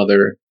the Den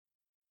Mother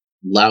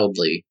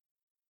loudly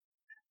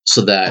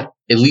so that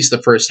at least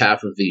the first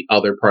half of the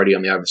other party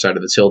on the other side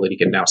of the hill that he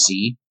can now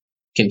see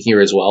can hear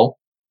as well.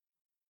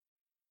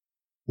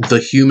 The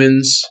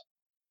humans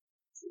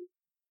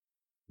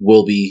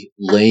will be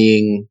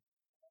laying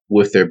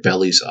with their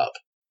bellies up.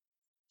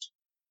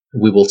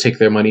 We will take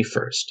their money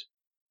first,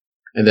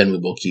 and then we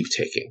will keep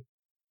taking.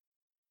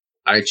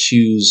 I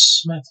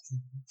choose...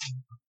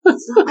 I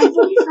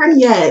haven't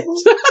yet.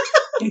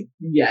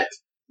 Yet.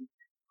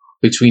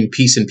 Between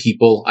peace and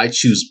people, I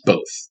choose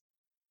both.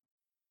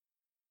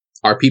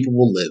 Our people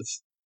will live,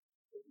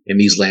 and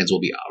these lands will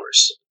be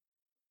ours.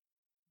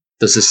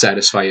 Does this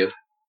satisfy you?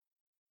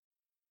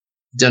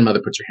 Den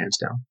Mother puts her hands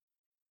down.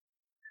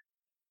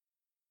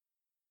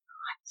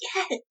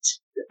 Yet.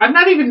 I'm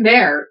not even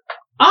there.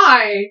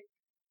 I've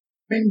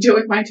been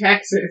doing my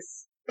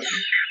taxes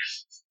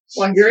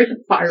while you're at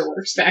the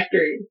fireworks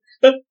factory.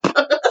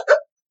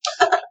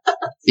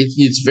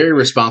 It's very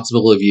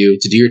responsible of you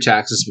to do your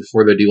taxes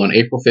before they're due on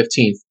April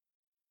 15th.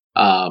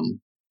 I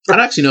don't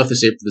actually know if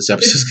this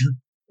episode is going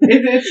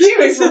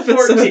It's April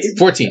 14th.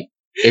 14th.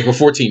 April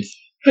 14th.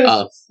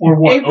 Or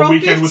what? April a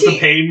weekend with the 15th.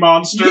 pain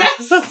monster?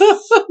 Yes!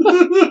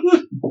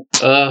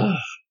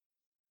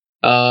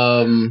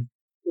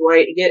 Do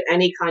I get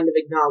any kind of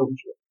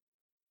acknowledgement?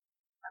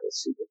 That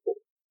was super cool.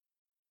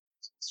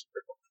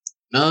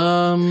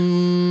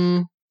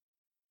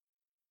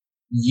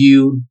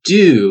 You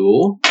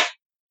do,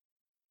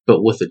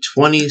 but with a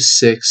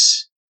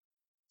 26,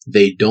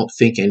 they don't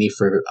think any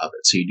further of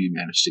it, so you do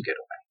manage to get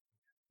away.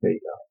 There you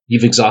go.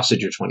 You've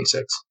exhausted your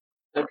 26.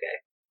 Okay.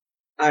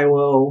 I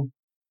will...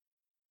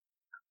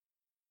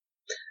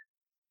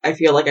 I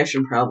feel like I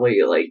should probably,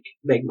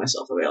 make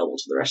myself available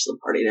to the rest of the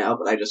party now,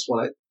 but I just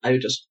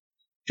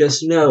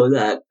just know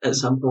that at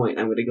some point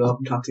I'm going to go up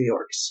and talk to the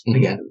orcs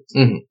again.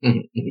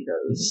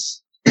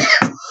 Because...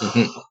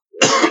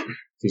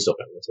 Please don't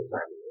make it.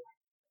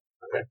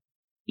 Okay.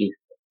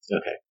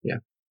 Okay, yeah.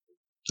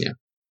 Yeah.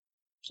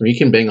 So you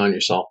can bang on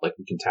yourself, like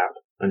you can tap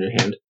on your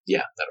hand.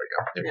 Yeah, there we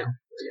go. There we go.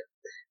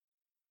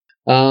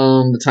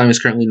 The time is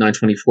currently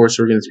 9:24,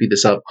 so we're going to speed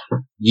this up.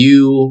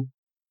 You,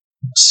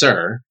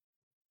 sir,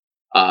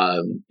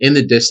 in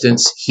the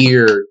distance,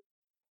 hear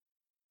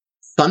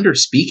thunder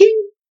speaking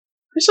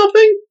or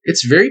something.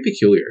 It's very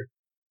peculiar.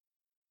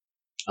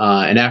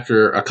 And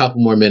after a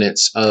couple more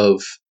minutes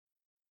of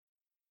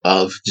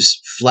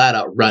just flat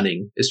out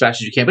running as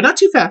fast as you can, but not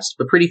too fast,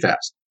 but pretty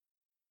fast.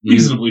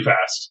 Reasonably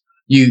fast.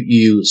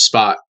 You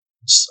spot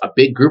a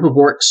big group of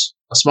orcs,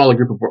 a smaller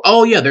group of orcs.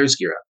 Oh yeah, there's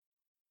Gira.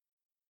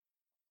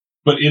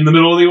 But in the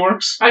middle of the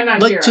orcs? I'm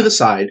not Like here. to the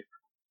side.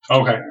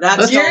 Okay.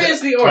 That's Gira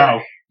is the orc.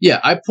 Wow. Yeah,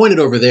 I pointed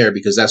over there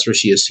because that's where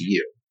she is to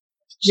you.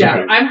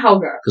 Yeah, I'm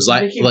Helga. Because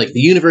like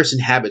the universe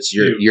inhabits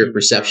your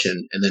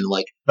perception, and then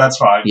That's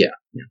fine. Yeah.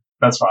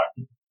 That's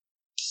fine.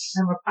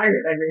 I'm a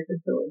pirate. I rape the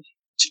village.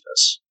 she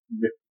does.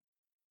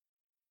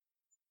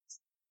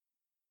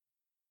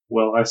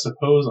 Well, I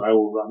suppose I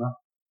will run up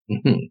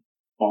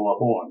on a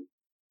horn.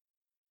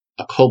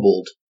 A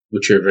kobold,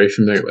 which you're very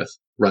familiar with,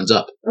 runs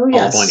up. Oh, all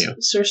yes. up on you.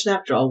 Sir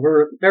Snapjaw,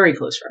 we're very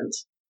close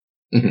friends.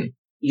 Mhm.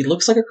 He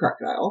looks like a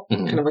crocodile,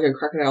 Mhm. kind of like a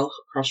crocodile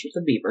crossed with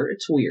a beaver.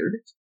 It's weird.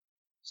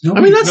 No,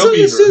 I mean, that's no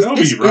beaver. No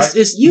beaver. right?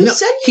 You said you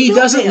he know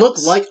doesn't look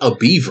pants. like a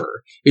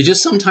beaver. It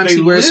just sometimes They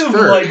he wears live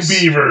furs. like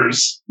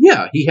beavers.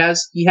 Yeah, he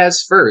has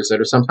furs that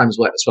are sometimes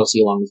wet,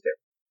 especially along his tail.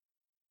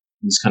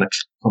 He just kind of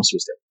comes to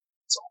his tail.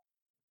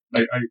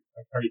 I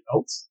carry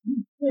belts.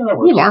 Yeah, that A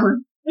little works. armor.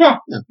 Yeah.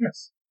 Yeah.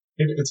 Yes.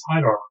 It's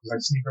hide armor because I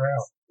sneak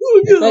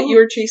around. I thought you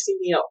were chasing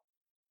me out.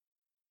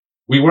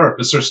 We were,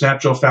 but Sir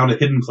Snapjaw found a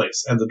hidden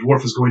place, and the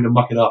dwarf is going to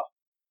muck it up.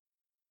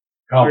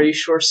 Come. Are you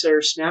sure Sir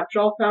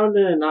Snapjaw found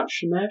it and not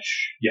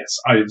Shemesh? Yes,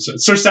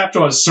 Sir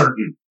Snapjaw is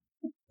certain.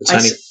 The I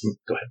tiny. s-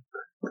 Go ahead.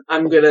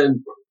 I'm gonna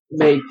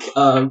make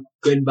a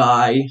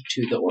goodbye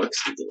to the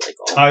orcs and be like,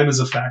 oh, Time is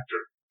a factor.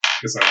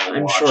 Because I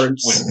I'm watch sure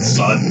it's- when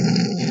sun.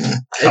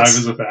 Time it's-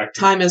 is a factor.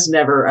 time is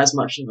never as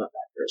much of a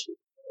factor as we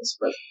think it is,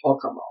 but I'll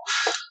come on.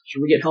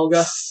 Should we get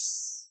Helga?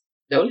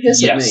 Don't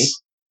hiss at me.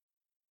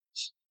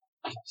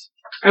 Yes.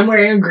 I'm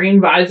wearing a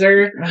green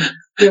visor. I'm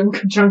doing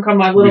chunk on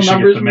my We little should get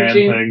numbers the man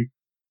machine. thing.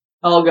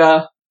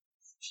 Helga.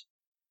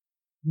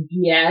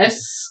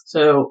 Yes.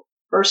 So,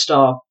 first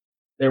off,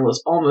 there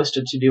was almost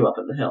a to-do up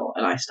in the hill,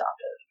 and I stopped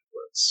it. It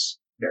was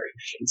very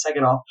interesting.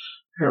 Second off,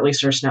 apparently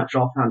Sir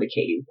Snapjaw found a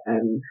cave,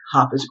 and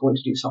Hop is going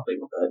to do something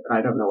with it, and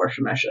I don't know where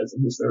Shemesh is,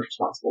 and he's the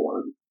responsible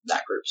one in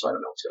that group, so I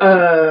don't know what's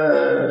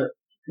going on.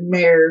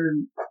 Mayor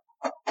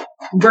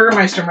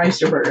Burgermeister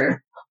Meisterburger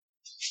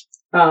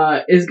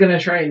is gonna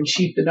try and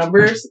cheat the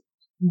numbers,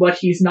 but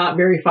he's not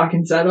very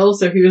fucking subtle,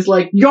 so he was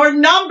like, "Your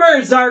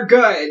numbers are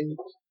good!"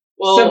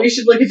 Well, So we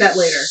should look at that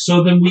later.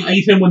 So then we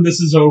eat him when this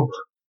is over.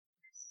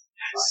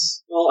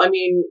 well, I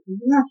mean,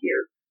 we're not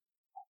here.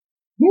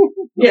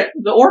 Yeah,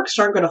 the orcs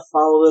aren't going to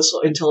follow this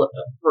until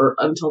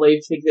they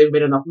think they've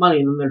made enough money,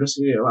 and then they're just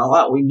going to go,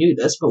 well, we knew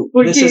this, but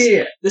Well, this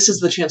yeah. is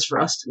the chance for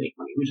us to make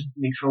money. We just have to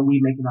make sure we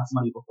make enough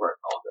money before it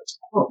all goes.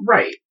 Well,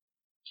 right.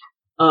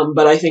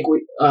 But I think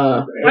we.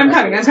 I'm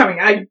coming.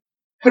 I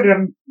put it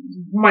on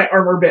my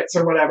armor bits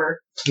or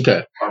whatever,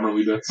 Okay.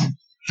 Armorly bits.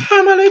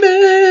 Family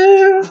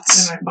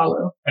bits. and I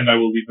follow. And I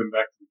will lead them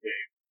back to the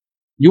cave.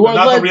 You are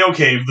Not led. the real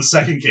cave, the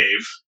second cave.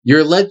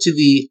 You're led to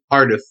the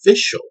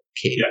artificial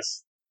cave.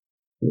 Yes.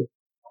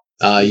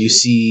 You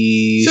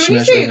see. So when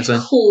you Smash say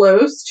Bros.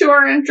 close to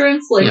our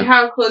entrance, like Yeah.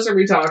 how close are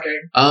we talking?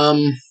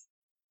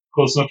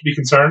 Close enough to be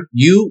concerned?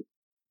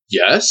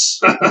 Yes.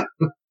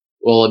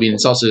 Well, I mean,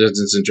 it's also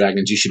Dungeons and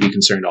Dragons. You should be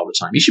concerned all the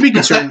time. You should be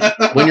concerned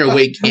when you're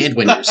awake and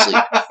when you're asleep,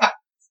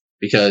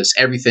 because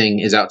everything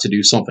is out to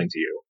do something to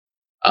you.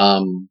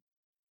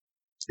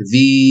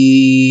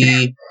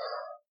 The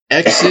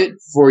exit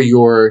for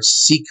your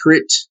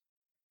secret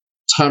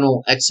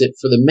tunnel exit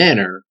for the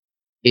manor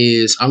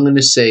is, I'm going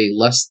to say,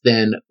 less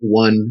than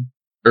 1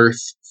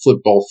 Earth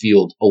football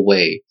field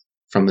away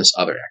from this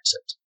other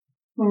exit.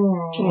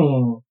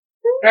 All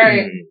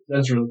right.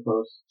 That's really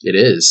close. It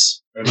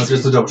is.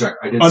 Just to double check,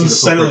 I did see the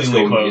footprints Unsettlingly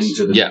going close.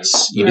 into the.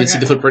 Yes, you did see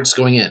the footprints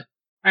going in.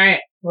 All right.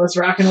 Let's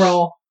rock and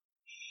roll.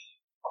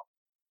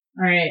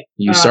 All right.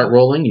 You start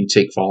rolling, you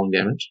take falling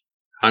damage.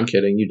 I'm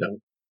kidding, you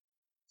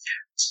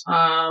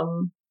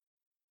don't.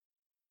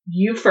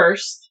 You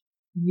first.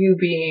 You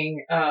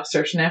being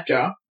Sir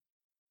Snapjaw.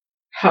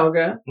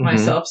 Helga, Mhm.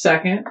 myself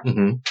second.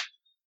 Mm-hmm.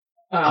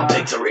 I'll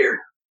take the rear.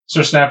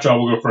 Sir Snapjaw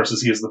will go first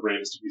as he is the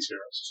bravest of these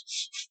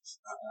heroes.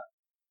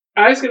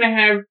 I was gonna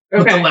have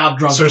Put the okay. loud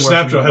drunk Sir dwarf in the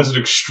Snapjaw has middle.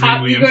 an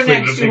extremely You go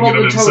inflated next. You opinion hold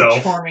of the torch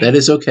himself. for me. That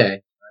is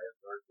okay.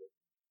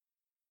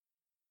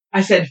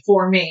 I said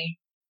for me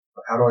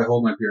How do I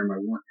hold my beer in my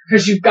warrant?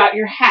 because you've got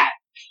your hat.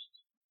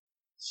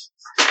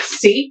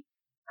 See?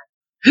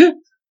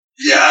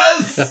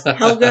 Yes!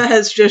 Helga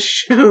has just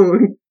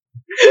shown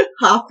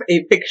Hop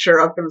a picture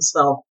of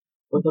himself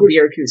with a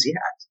beer koozie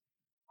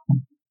hat.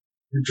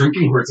 You're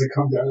drinking words that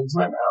come down into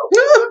my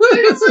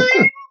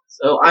mouth.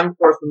 So I'm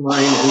fourth in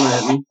line,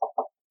 and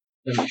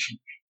then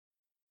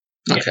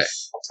Okay.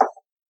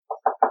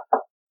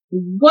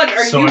 What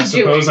are So you I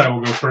suppose doing? I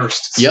will go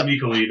first, Yep.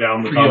 sneakily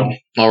down the tunnel.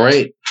 All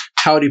right.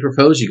 How do you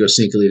propose you go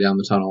sneakily down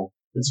the tunnel?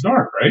 It's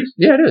dark, right?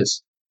 Yeah, it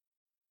is.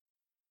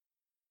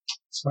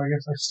 So I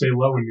guess I stay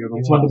low and near the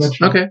It's walls.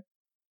 one-dimensional. Okay.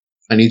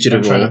 I need you to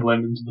I'm trying to roll.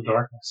 blend into the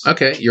darkness.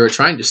 Okay, you're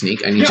trying to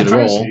sneak. I need Yeah, you I'm to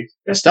trying to roll sneak.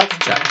 a stealth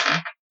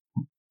check.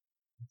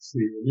 Let's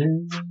see.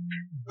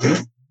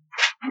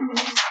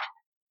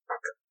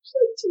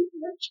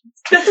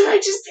 I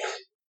just.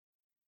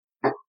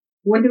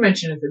 One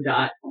dimension is a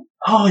dot.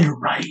 Oh, you're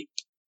right.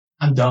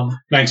 I'm dumb.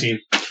 19.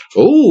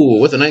 Oh,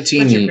 with a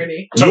 19, But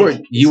you're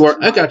pretty. you are.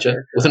 I gotcha.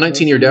 With a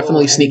 19, you're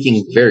definitely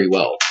sneaking very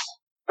well.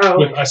 Oh,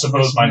 With, I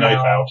suppose, my knife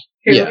out.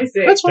 here, Yeah, let me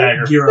see. that's fine.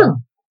 Dagger. Hero.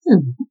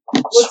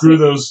 Screw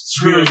those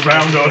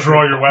round dogs,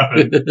 draw your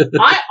weapon.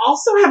 I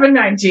also have a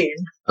 19.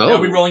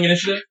 Are we Oh, rolling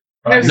initiative?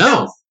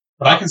 no.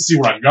 But I can see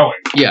where I'm going.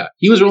 Yeah,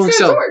 he was rolling He's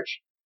got a stealth. torch.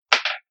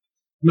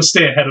 I'm going to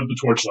stay ahead of the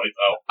torchlight,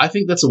 though. I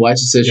think that's a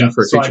wise decision Yeah,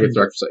 for a so I creature with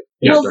can- dark sight.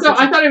 Yeah, Well, dark so sight.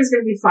 I thought it was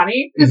going to be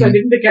funny because I Mhm.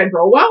 didn't think I'd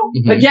roll well.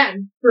 Mhm.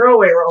 Again,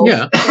 throwaway roll.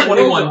 Yeah.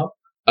 21.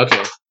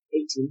 Okay.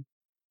 18.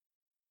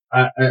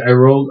 I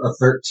rolled a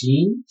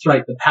 13, That's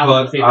right. The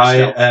paladin but favors I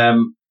stealth.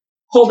 am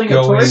Holding a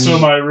Going- torch. So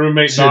my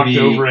roommate To knocked the-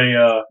 over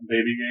a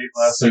baby gate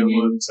last night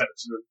Singing. and sent it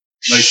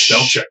to a nice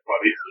stealth check,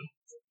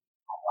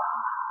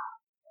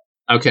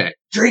 buddy. Okay.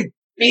 Drink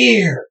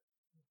beer.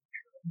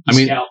 I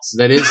mean, Scouts.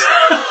 that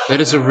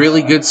is a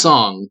really good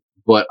song,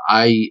 but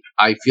I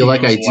feel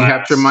like I do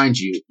have to remind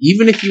you,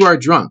 even if you are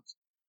drunk,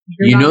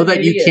 You're you not know an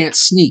that you idiot. can't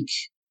sneak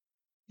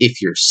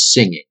if you're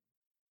singing.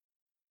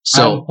 I'm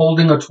So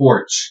holding a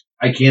torch.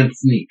 I can't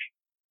sneak.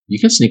 you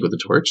can sneak with a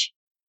torch.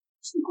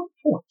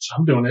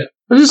 I'm doing it.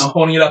 You just, I'm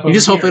holding it up. you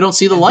just over hope they here. don't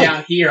see the And light.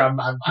 Down here, I'm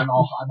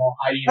all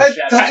hiding in the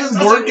That shadows.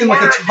 doesn't work in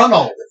like a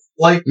tunnel.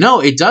 Like, No,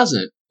 it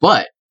doesn't.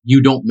 But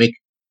you don't make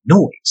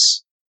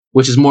noise,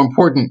 which is more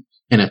important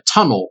in a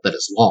tunnel that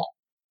is long.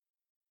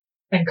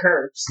 And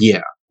curves.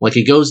 Yeah, like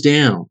it goes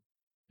down,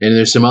 and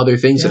there's some other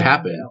things that Yeah.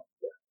 happen.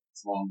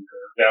 It's longer.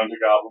 Down to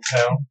Goblin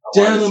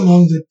Town. Down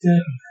among the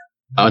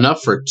dead.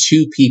 Enough for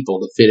 2 people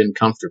to fit in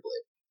comfortably.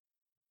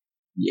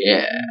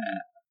 Yeah.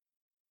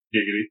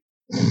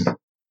 Giggity.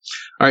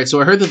 All right,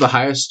 so I heard that the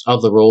highest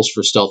of the rolls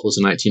for stealth was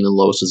a 19 and the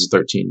lowest was a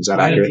 13. Is that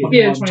accurate?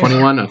 Yeah,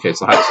 21? Okay,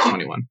 so the highest is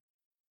 21.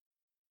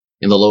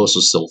 And the lowest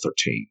was still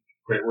 13.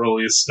 Great, we're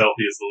only as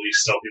stealthy as the least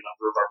stealthy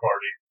member of our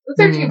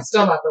party. The 13's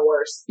still not the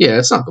worst. Yeah,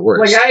 it's not the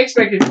worst. Like, I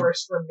expected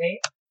worse from me.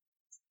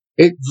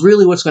 It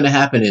really, what's going to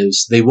happen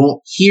is they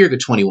won't hear the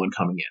 21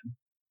 coming in,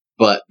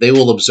 but they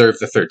will observe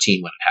the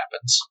 13 when it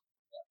happens.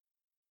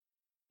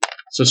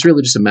 So it's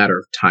really just a matter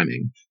of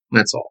timing.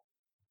 That's all.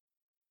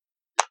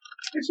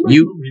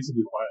 You-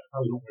 reasonably quiet. I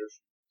probably don't wear shoes.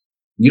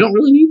 You don't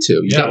really need to.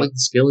 You Yeah. got like the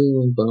scaly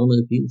and bone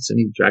and feet,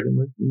 any dragon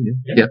leg.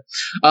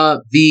 Yeah.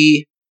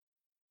 The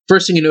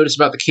first thing you notice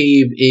about the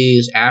cave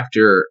is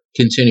after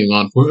continuing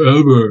on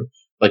forever,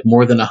 like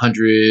more than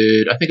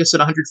 100. I think I said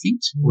 100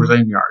 feet. Or was I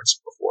in yards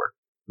before?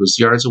 It was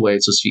yards away.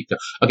 So it's feet.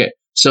 Okay,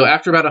 so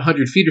after about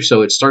 100 feet or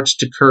so, it starts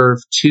to curve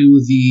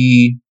to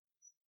the.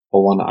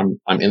 Hold on,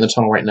 I'm in the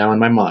tunnel right now in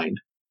my mind.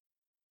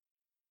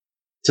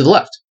 To the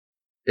left.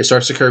 It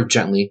starts to curve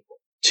gently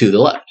to the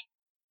left.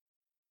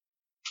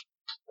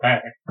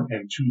 Back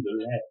and to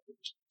the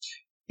left.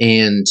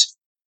 And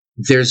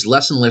there's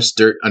less and less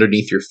dirt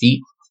underneath your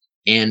feet,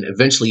 and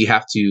eventually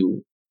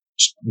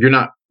you're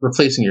not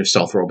replacing your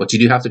stealth roll, but you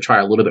do have to try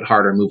a little bit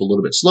harder and move a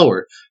little bit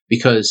slower,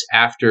 because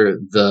after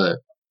the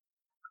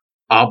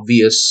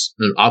obvious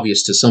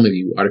to some of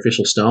you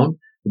artificial stone,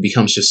 it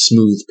becomes just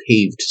smooth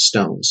paved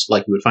stones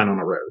like you would find on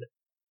a road.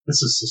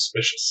 This is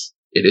suspicious.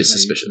 It is Can I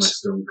use suspicious. my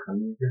stone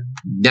cunning again?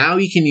 Now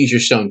you can use your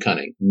stone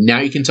cunning. Now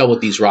you can tell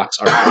what these rocks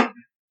are.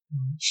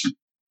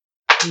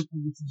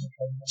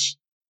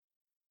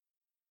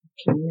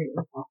 Can you read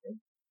my copy?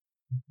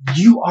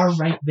 You are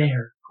right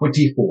there.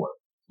 24.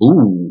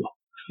 Ooh.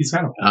 He's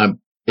kind of.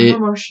 I'm It,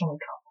 emotionally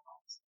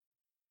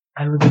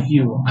I live with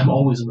you. I'm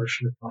always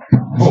emotionally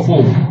compromised.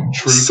 Oh,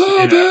 truth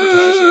in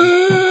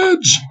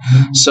advertising.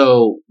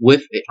 so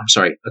with, I'm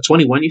sorry, a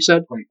 21 you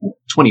said?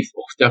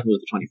 24. Definitely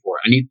with a 24.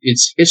 I need,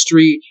 it's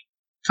history,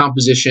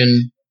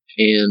 composition,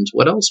 and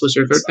what else was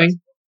your third thing?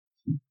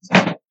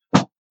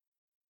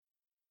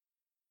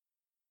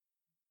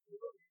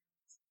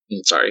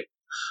 Sorry.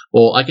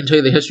 Well, I can tell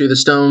you the history of the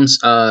stones.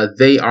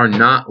 They are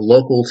not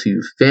local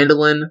to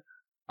Phandalin.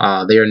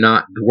 They are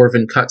not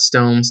dwarven cut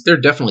stones. They're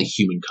definitely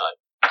human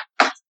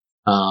cut.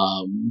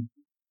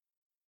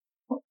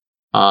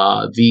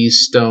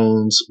 These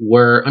stones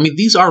were,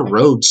 these are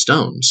road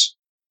stones.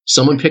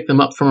 Someone picked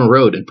them up from a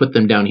road and put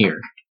them down here.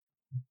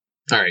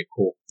 Alright,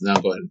 cool. Now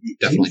go ahead.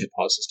 Definitely hit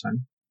pause this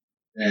time.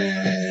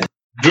 And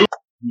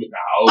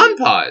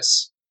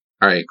Unpause.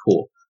 Alright,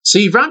 cool. So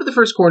you've rounded the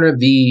first corner.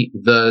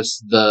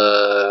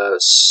 The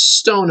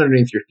stone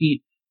underneath your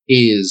feet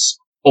is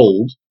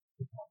old.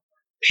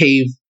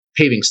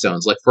 Paving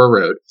stones, like for a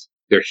road.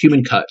 They're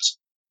human cut.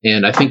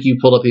 And I think you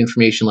pulled up the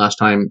information last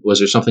time. Was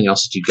there something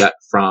else that you got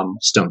from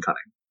stone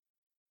cutting?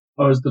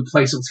 What was the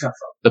place it was cut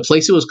from? The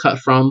place it was cut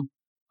from,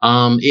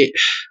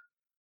 it's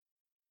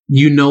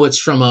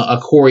from a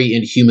quarry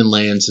in human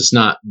lands. It's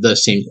not the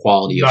same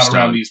quality of Not stone.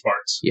 around these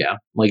parts. Yeah,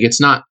 like it's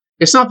not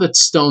the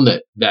stone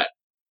that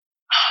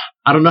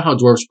I don't know how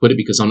dwarves put it,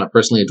 because I'm not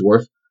personally a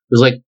dwarf.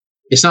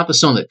 It's not the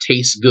stone that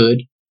tastes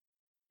good.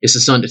 It's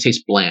the stone that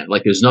tastes bland.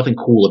 Like there's nothing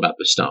cool about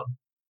the stone.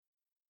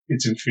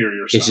 It's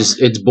inferior stone.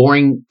 It's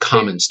boring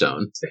common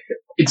stone.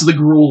 It's the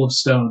gruel of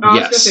stone. Oh, I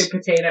was Yes. going to say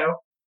potato.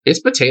 It's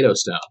potato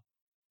stone.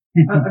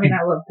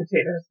 I love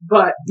potatoes,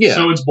 but Yeah.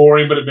 So it's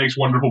boring, but it makes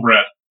wonderful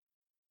bread.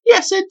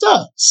 Yes, it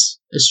does.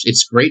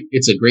 It's great.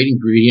 It's a great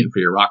ingredient for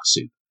your rock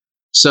soup.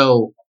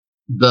 So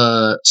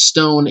the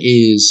stone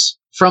is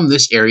from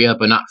this area,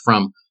 but not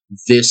from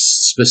this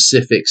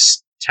specific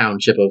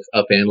township of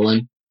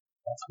Phandalin.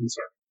 I'm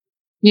sorry.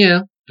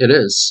 Yeah, it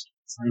is.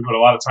 We put a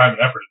lot of time and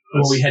effort into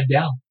this. Well, we head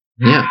down.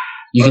 Yeah.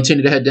 You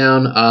continue to head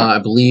down. I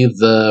believe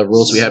the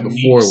rolls we had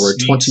before were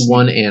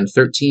 21 and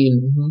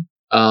 13.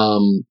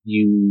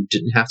 You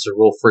didn't have to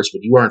roll first, but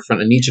you are in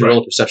front. I need you to roll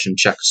a perception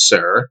check,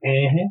 sir.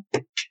 Mm-hmm.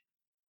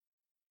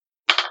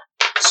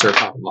 Sir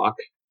Hoplock.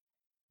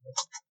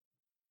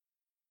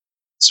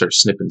 Sir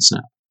Snip and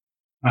Snap.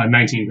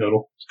 19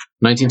 total.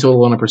 19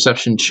 total on a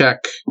perception check.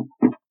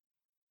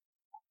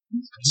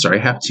 Sorry,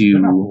 I have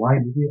to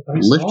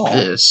lift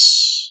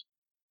this.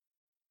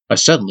 I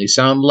suddenly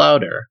sound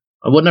louder.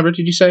 What number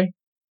did you say?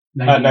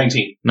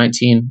 19.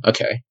 19.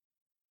 Okay.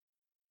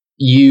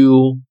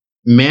 You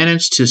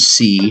manage to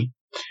see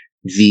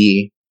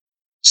the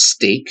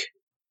stake,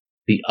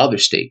 the other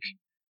stake,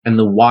 and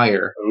the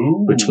wire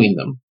Ooh. between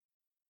them.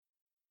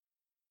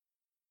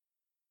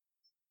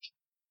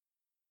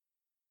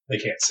 They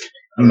can't see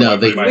me. No,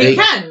 they- we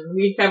can.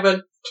 We have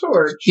a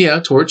torch. Yeah,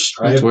 torch.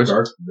 I have torch.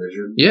 dark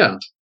vision. Yeah.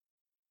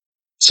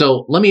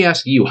 So let me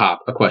ask you, Hop,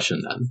 a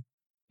question then.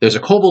 There's a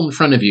kobold in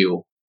front of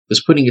you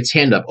that's putting its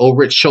hand up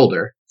over its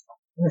shoulder,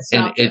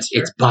 and its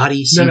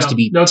body seems to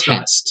be no, it's not.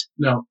 tensed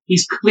No,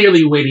 he's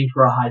clearly waiting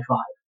for a high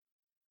five.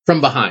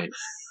 from behind.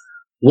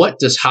 What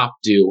does Hop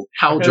do?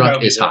 How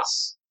drunk is Hop?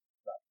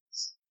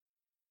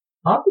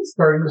 Hop is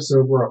starting to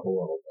sober up a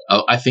little bit.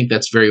 Oh, I think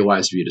that's very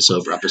wise for you to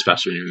sober up,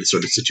 especially when you're in this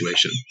sort of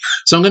situation.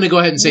 So I'm going to go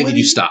ahead and say that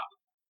you stop.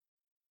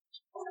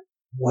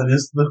 What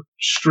is the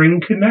string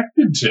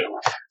connected to?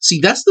 See,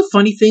 that's the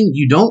funny thing.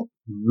 You don't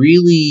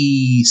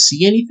really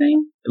see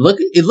anything.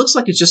 It looks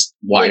like it's just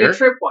Like wire. a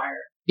tripwire.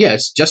 Yeah,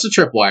 it's just a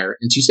tripwire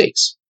and two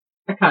stakes.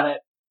 I cut it.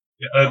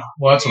 Yeah,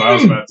 well, that's what I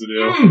was about to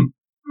do.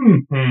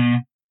 Hmm.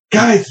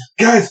 Guys,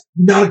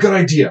 not a good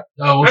idea.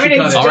 Oh, well, I mean, she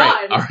cut it's it. All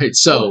right, done. all right.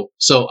 So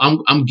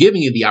I'm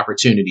giving you the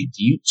opportunity.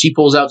 She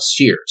pulls out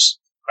shears.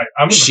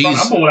 I'm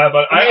pulling out,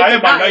 but I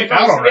have my knife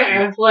out already.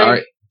 Yeah, like, All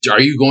right. Are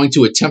you going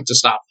to attempt to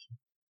stop?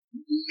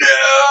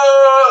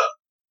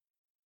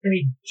 I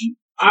mean,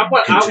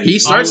 I He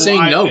starts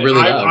saying no really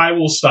loud. I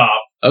will stop.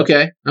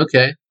 Okay. hold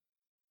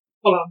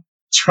on.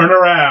 Turn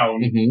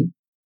around. Mm-hmm.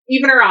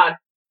 Even or odd?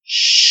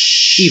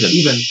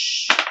 Even.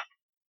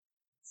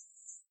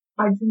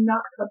 I do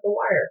not cut the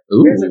wire.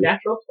 Ooh. There's a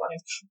natural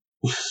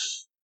 20.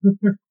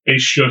 A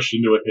shush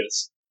into a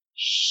hiss.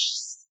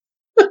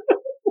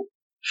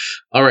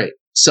 All right.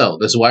 So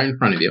there's a wire in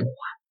front of you.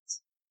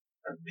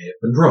 I may have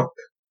been drunk.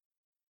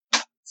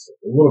 So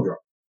a little drunk.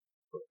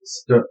 But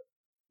the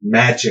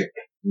magic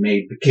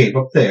made the cave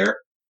up there.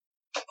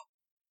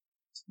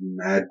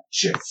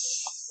 Magic.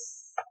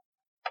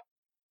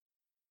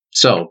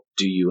 So,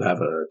 do you have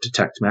a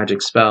detect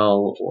magic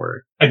spell,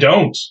 or I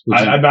don't.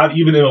 I'm not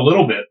even in a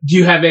little bit. Do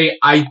you have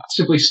I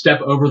simply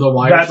step over the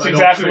wire? That's so I don't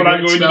exactly what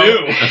I'm trigger going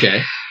its to spell? do.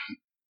 okay?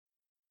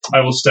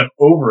 I will step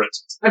over it.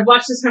 I've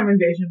watched this home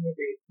invasion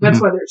movie.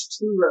 That's why there's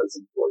 2 rows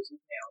of floors with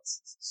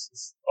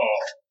nails.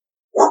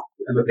 Oh,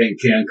 And the paint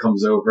can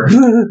comes over.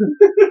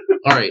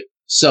 All right.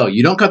 So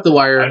you don't cut the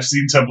wire. I've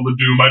seen Temple of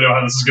Doom. I know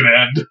how this is going to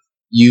end.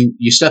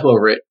 You step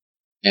over it,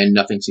 and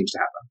nothing seems to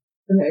happen.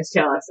 And there's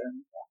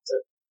Callison.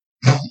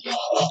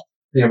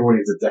 Everyone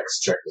needs a dex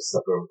check to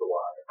step over the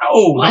wire.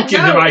 Oh, don't give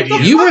him no,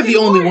 ideas. You were the fucking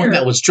only wire. one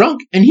that was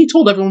drunk, and he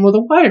told everyone where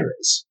the wire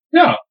is.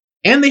 Yeah.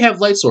 And they have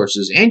light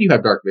sources, and you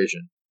have dark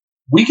vision.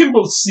 We can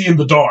both see in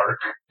the dark,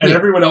 and Yeah.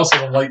 everyone else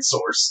has a light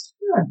source.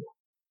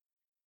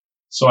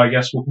 So I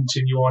guess we'll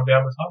continue on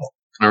down the tunnel.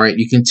 All right,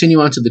 you continue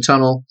onto the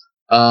tunnel.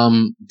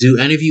 Do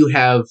any of you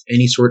have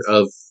any sort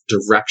of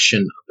direction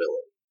ability?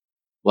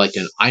 Like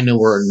I know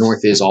where north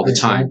is all the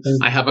time.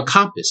 I have a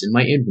compass in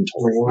my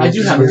inventory. I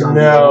do have a compass.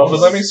 No, but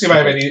let me see if I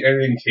have anything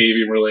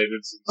caving related.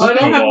 Oh, I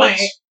don't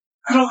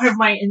have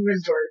my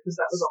inventory because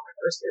that was on my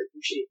first character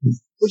sheet.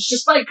 Which,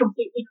 despite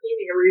completely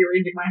cleaning and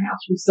rearranging my house,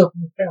 we still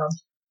can be found.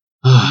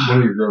 One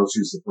of your girls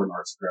used it for an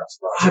arts and crafts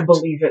I project.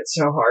 believe it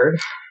so hard.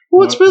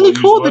 Well, it's really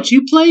What- cool what? that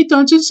you play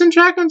Dungeons and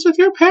Dragons with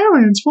your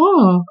parents.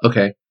 Wow.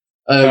 Okay.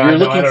 You're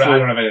looking I for.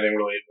 don't have anything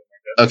related.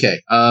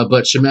 Okay.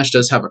 But Shemesh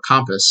does have a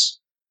compass.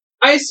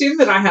 I assume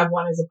that I have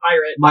one as a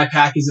pirate. My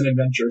pack is an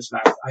adventurous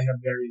pack. I have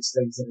various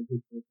things that are good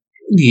for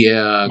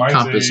Yeah, Mine's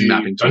compass a and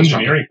mapping tools.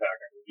 Dungeoneering pack,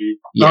 I believe.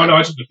 Yeah. No,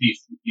 I took the thief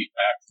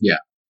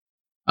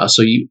pack.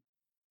 So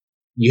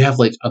you have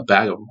like a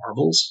bag of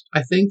marbles.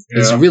 I think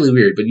it's Yeah. really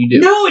weird, but you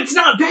do. No, it's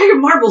not. Bag of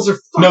marbles are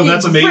fucking No,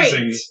 that's amazing.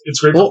 great. It's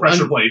great Well, for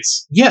pressure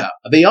plates. Yeah,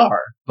 they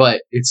are.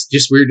 But it's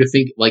just weird to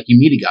think like you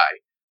meet a guy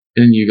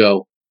and then you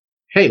go,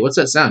 "Hey, what's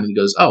that sound?" And he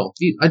goes, "Oh,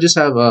 I just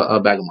have a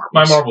bag of marbles.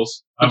 My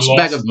marbles. I've Just a lost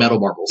bag of them. metal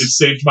marbles." It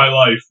saved my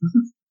life.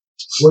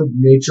 Would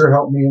nature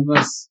help me in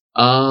this?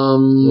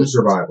 Or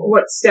survival?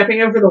 What,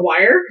 stepping over the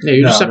wire? Yeah,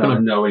 you're no, just stepping no,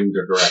 on. knowing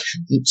the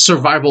direction.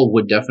 Survival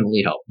would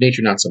definitely help.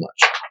 Nature, not so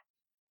much.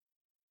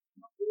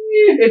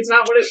 It's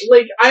not what it,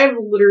 like, I have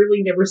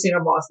literally never seen a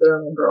moss that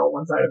only grow on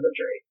one side of the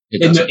tree.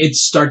 It And doesn't. it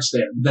starts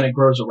there, then it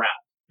grows around,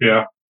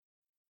 Yeah.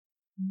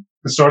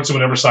 It starts at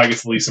whatever side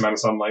gets the least amount of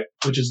sunlight.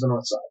 which is the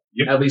north side.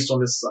 Yep. At least on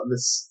this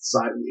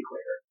side of the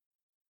equator.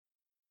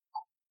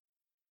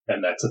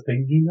 And that's a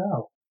thing you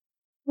know.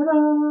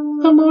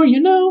 The more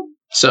you know.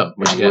 So,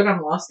 what you What get?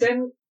 I'm lost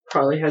in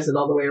probably has it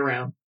all the way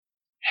around.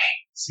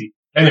 See.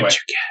 Anyway. What you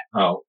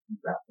get? Oh,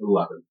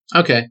 11.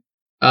 Okay.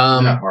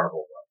 Not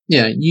horrible.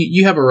 Yeah,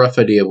 you have a rough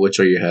idea of which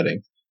way you're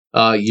heading.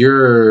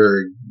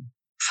 You're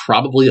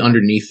probably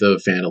underneath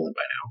the Phandalin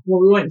by now.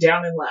 Well, we went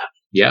down and left.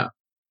 Yeah.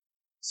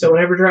 So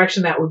whatever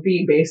direction that would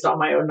be based on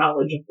my own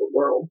knowledge of the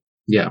world.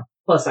 Yeah.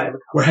 Plus I have a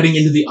We're heading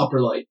into the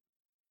upper light.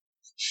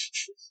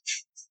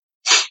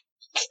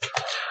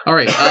 All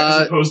right.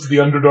 As opposed to the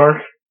Underdark.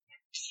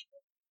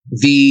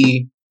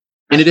 In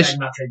addition,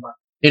 Not trademark.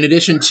 in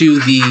addition to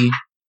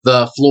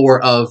the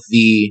floor of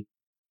the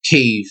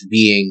cave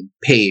being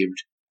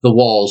paved, the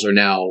walls are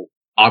now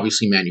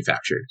obviously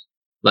manufactured.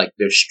 Like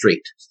they're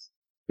straight.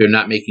 They're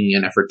not making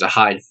an effort to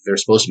hide if they're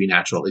supposed to be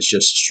natural. It's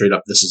just straight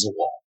up. This is a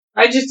wall.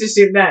 I just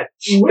assumed that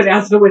went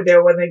out the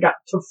window when they got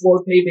to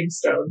 4 paving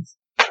stones.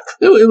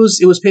 It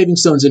was paving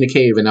stones in a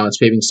cave, and now it's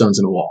paving stones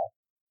in a wall.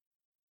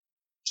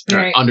 Or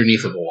Right.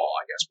 underneath of a wall,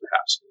 I guess,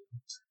 perhaps.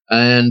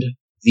 And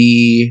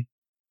the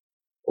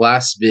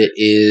last bit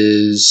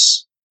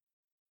is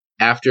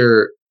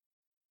after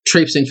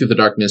traipsing through the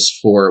darkness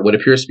for what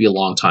appears to be a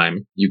long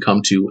time, you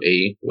come to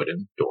a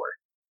wooden door.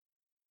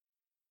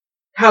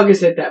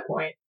 Helga's at that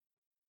point.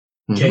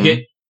 Kick Mhm.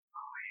 it.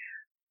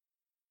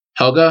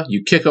 Helga,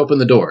 you kick open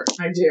the door.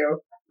 I do.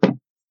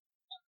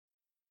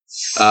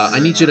 I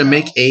need you to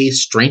make a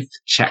strength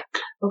check.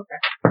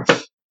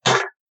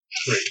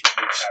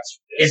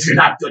 If you're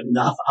not good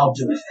enough, I'll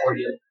do it for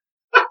you.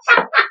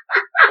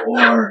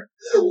 Or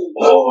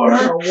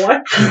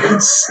What?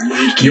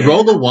 You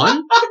rolled a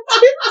 1?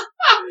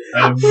 And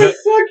I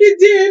fucking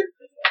did.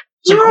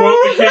 to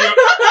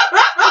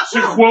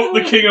quote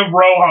the king of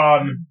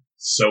Rohan,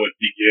 so it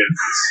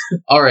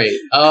begins. All right.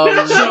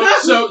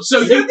 So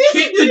you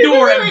kick the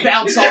door and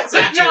bounce off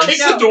that. No, Kick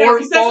no, the door,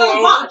 because that's fall not a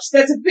over. botch.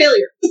 That's a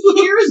failure.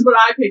 Here's what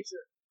I picture.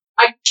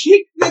 I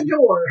kick the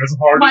door. As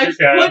hard My as you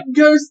can. foot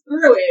goes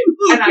through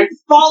it, and I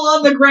fall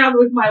on the ground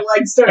with my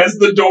legs starting. As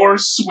the door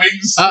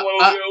swings slowly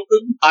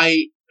open.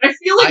 I I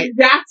feel like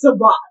that's a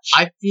botch.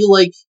 I feel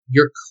like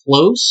you're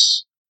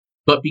close,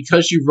 but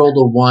because you rolled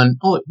a 1,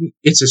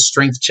 it's a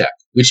strength check,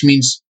 which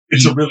means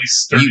It's a really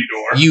sturdy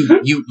door.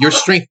 your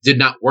strength did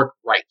not work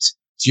right.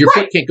 So your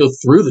foot can't go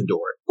through the door.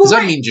 Because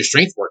Well, that means your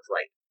strength worked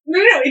right. No,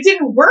 it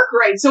didn't work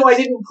right, so I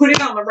didn't put it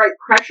on the right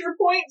pressure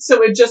point,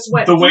 so it just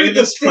went The way through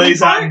this the thin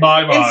plays out in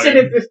part my instead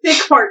mind. of the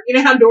thick part. You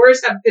know how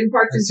doors have thin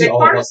parts and thick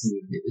parts?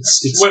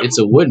 It's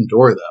a wooden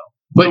door, though.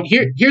 But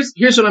here's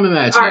what I'm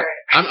imagining. Alright.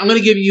 I'm going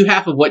to give you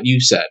half of what you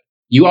said.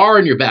 You are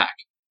on your back.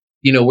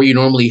 You know, where you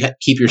normally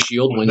keep your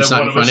shield when Then it's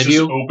not one in front us of you.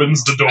 just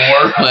opens the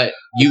door. But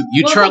you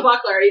Well, try. the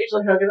buckler, I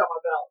usually hook it on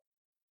my belt.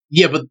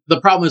 Yeah, but the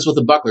problem is with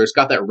the buckler, it's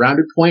got that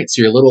rounded point,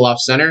 so you're a little off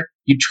center.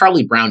 You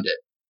Charlie Browned it.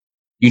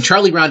 You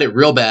Charlie Browned it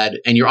real bad,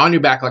 and you're on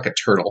your back like a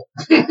turtle.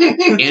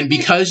 And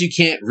because you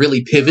can't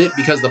really pivot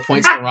because the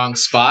point's in the wrong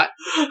spot,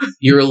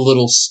 you're a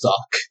little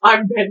stuck.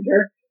 I'm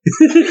Bender.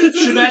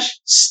 Shinesh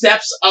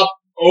steps up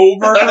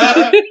over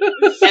her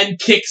and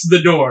kicks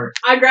the door.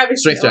 I grab his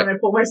Strength tail check. and I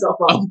pull myself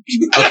up.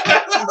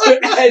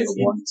 Okay.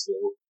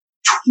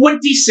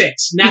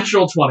 26,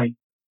 natural 20.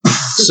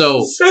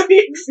 So So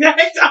the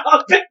exact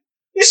opposite.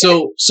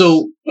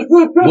 So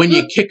when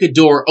you kick a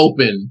door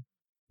open,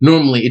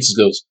 normally it just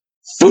goes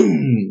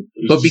boom.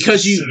 But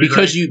because you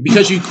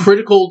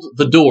critical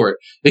the door,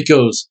 it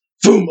goes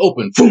boom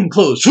open, boom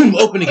close, boom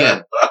open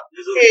again,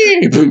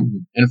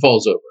 boom, and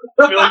falls over.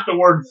 I feel like the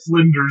word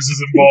Flinders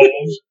is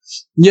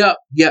involved.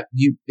 Yep.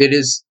 It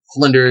is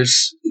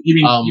Flinders. You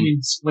mean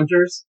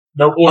splinters?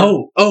 No,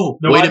 Oh,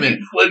 no, wait I a minute.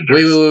 mean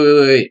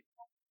Flinders. Wait.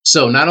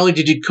 So not only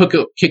did you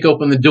kick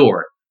open the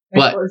door,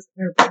 but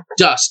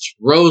dust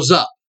rose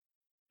up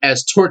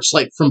as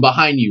torchlight from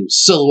behind you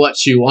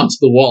silhouettes you onto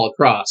the wall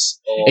across,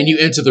 and you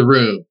enter the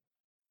room.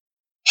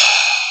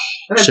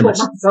 And I pull Shimmers.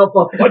 myself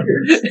up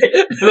under. You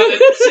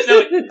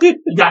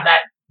got that?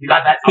 You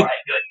got that? All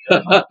right,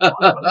 good.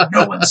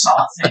 No one saw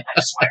a thing,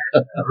 I swear.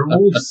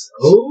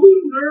 So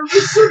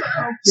nervous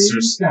about Sir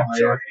being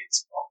Snapjar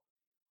hates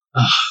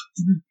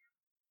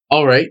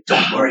All right.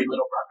 Don't worry,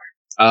 little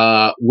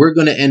brother. We're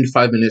going to end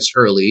 5 minutes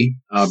early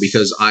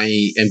because I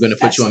am going to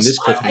put you on this It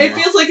cliffhanger.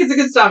 feels like it's a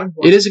good stopping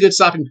point. It is a good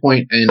stopping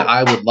point, and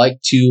I would like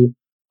to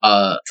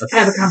Have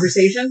a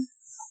conversation.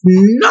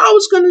 No, I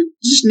was going to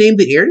just name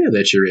the area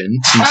that you're in.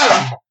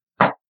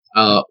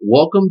 Oh.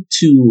 Welcome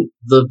to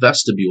the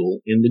vestibule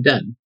in the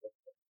den.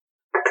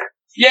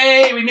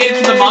 Yay, we made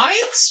it to the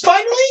mines,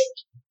 finally?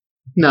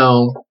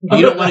 No,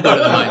 you don't want to go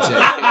to the mines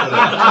yet.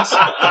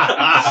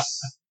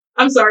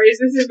 I'm sorry, is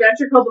this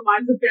adventure called The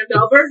Mines of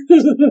Phandelver?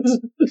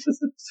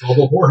 It's called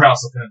the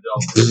whorehouse of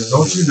Pandel.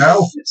 Don't you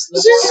know? This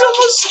is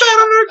almost stat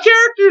on our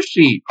character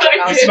sheet.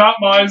 It's not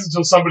mine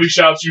until somebody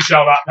shouts, "You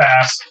shall not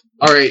pass."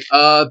 All right,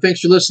 thanks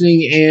for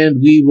listening, and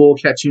we will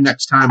catch you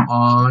next time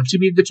on To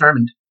Be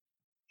Determined.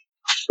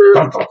 You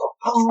need a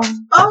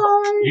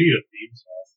theme song.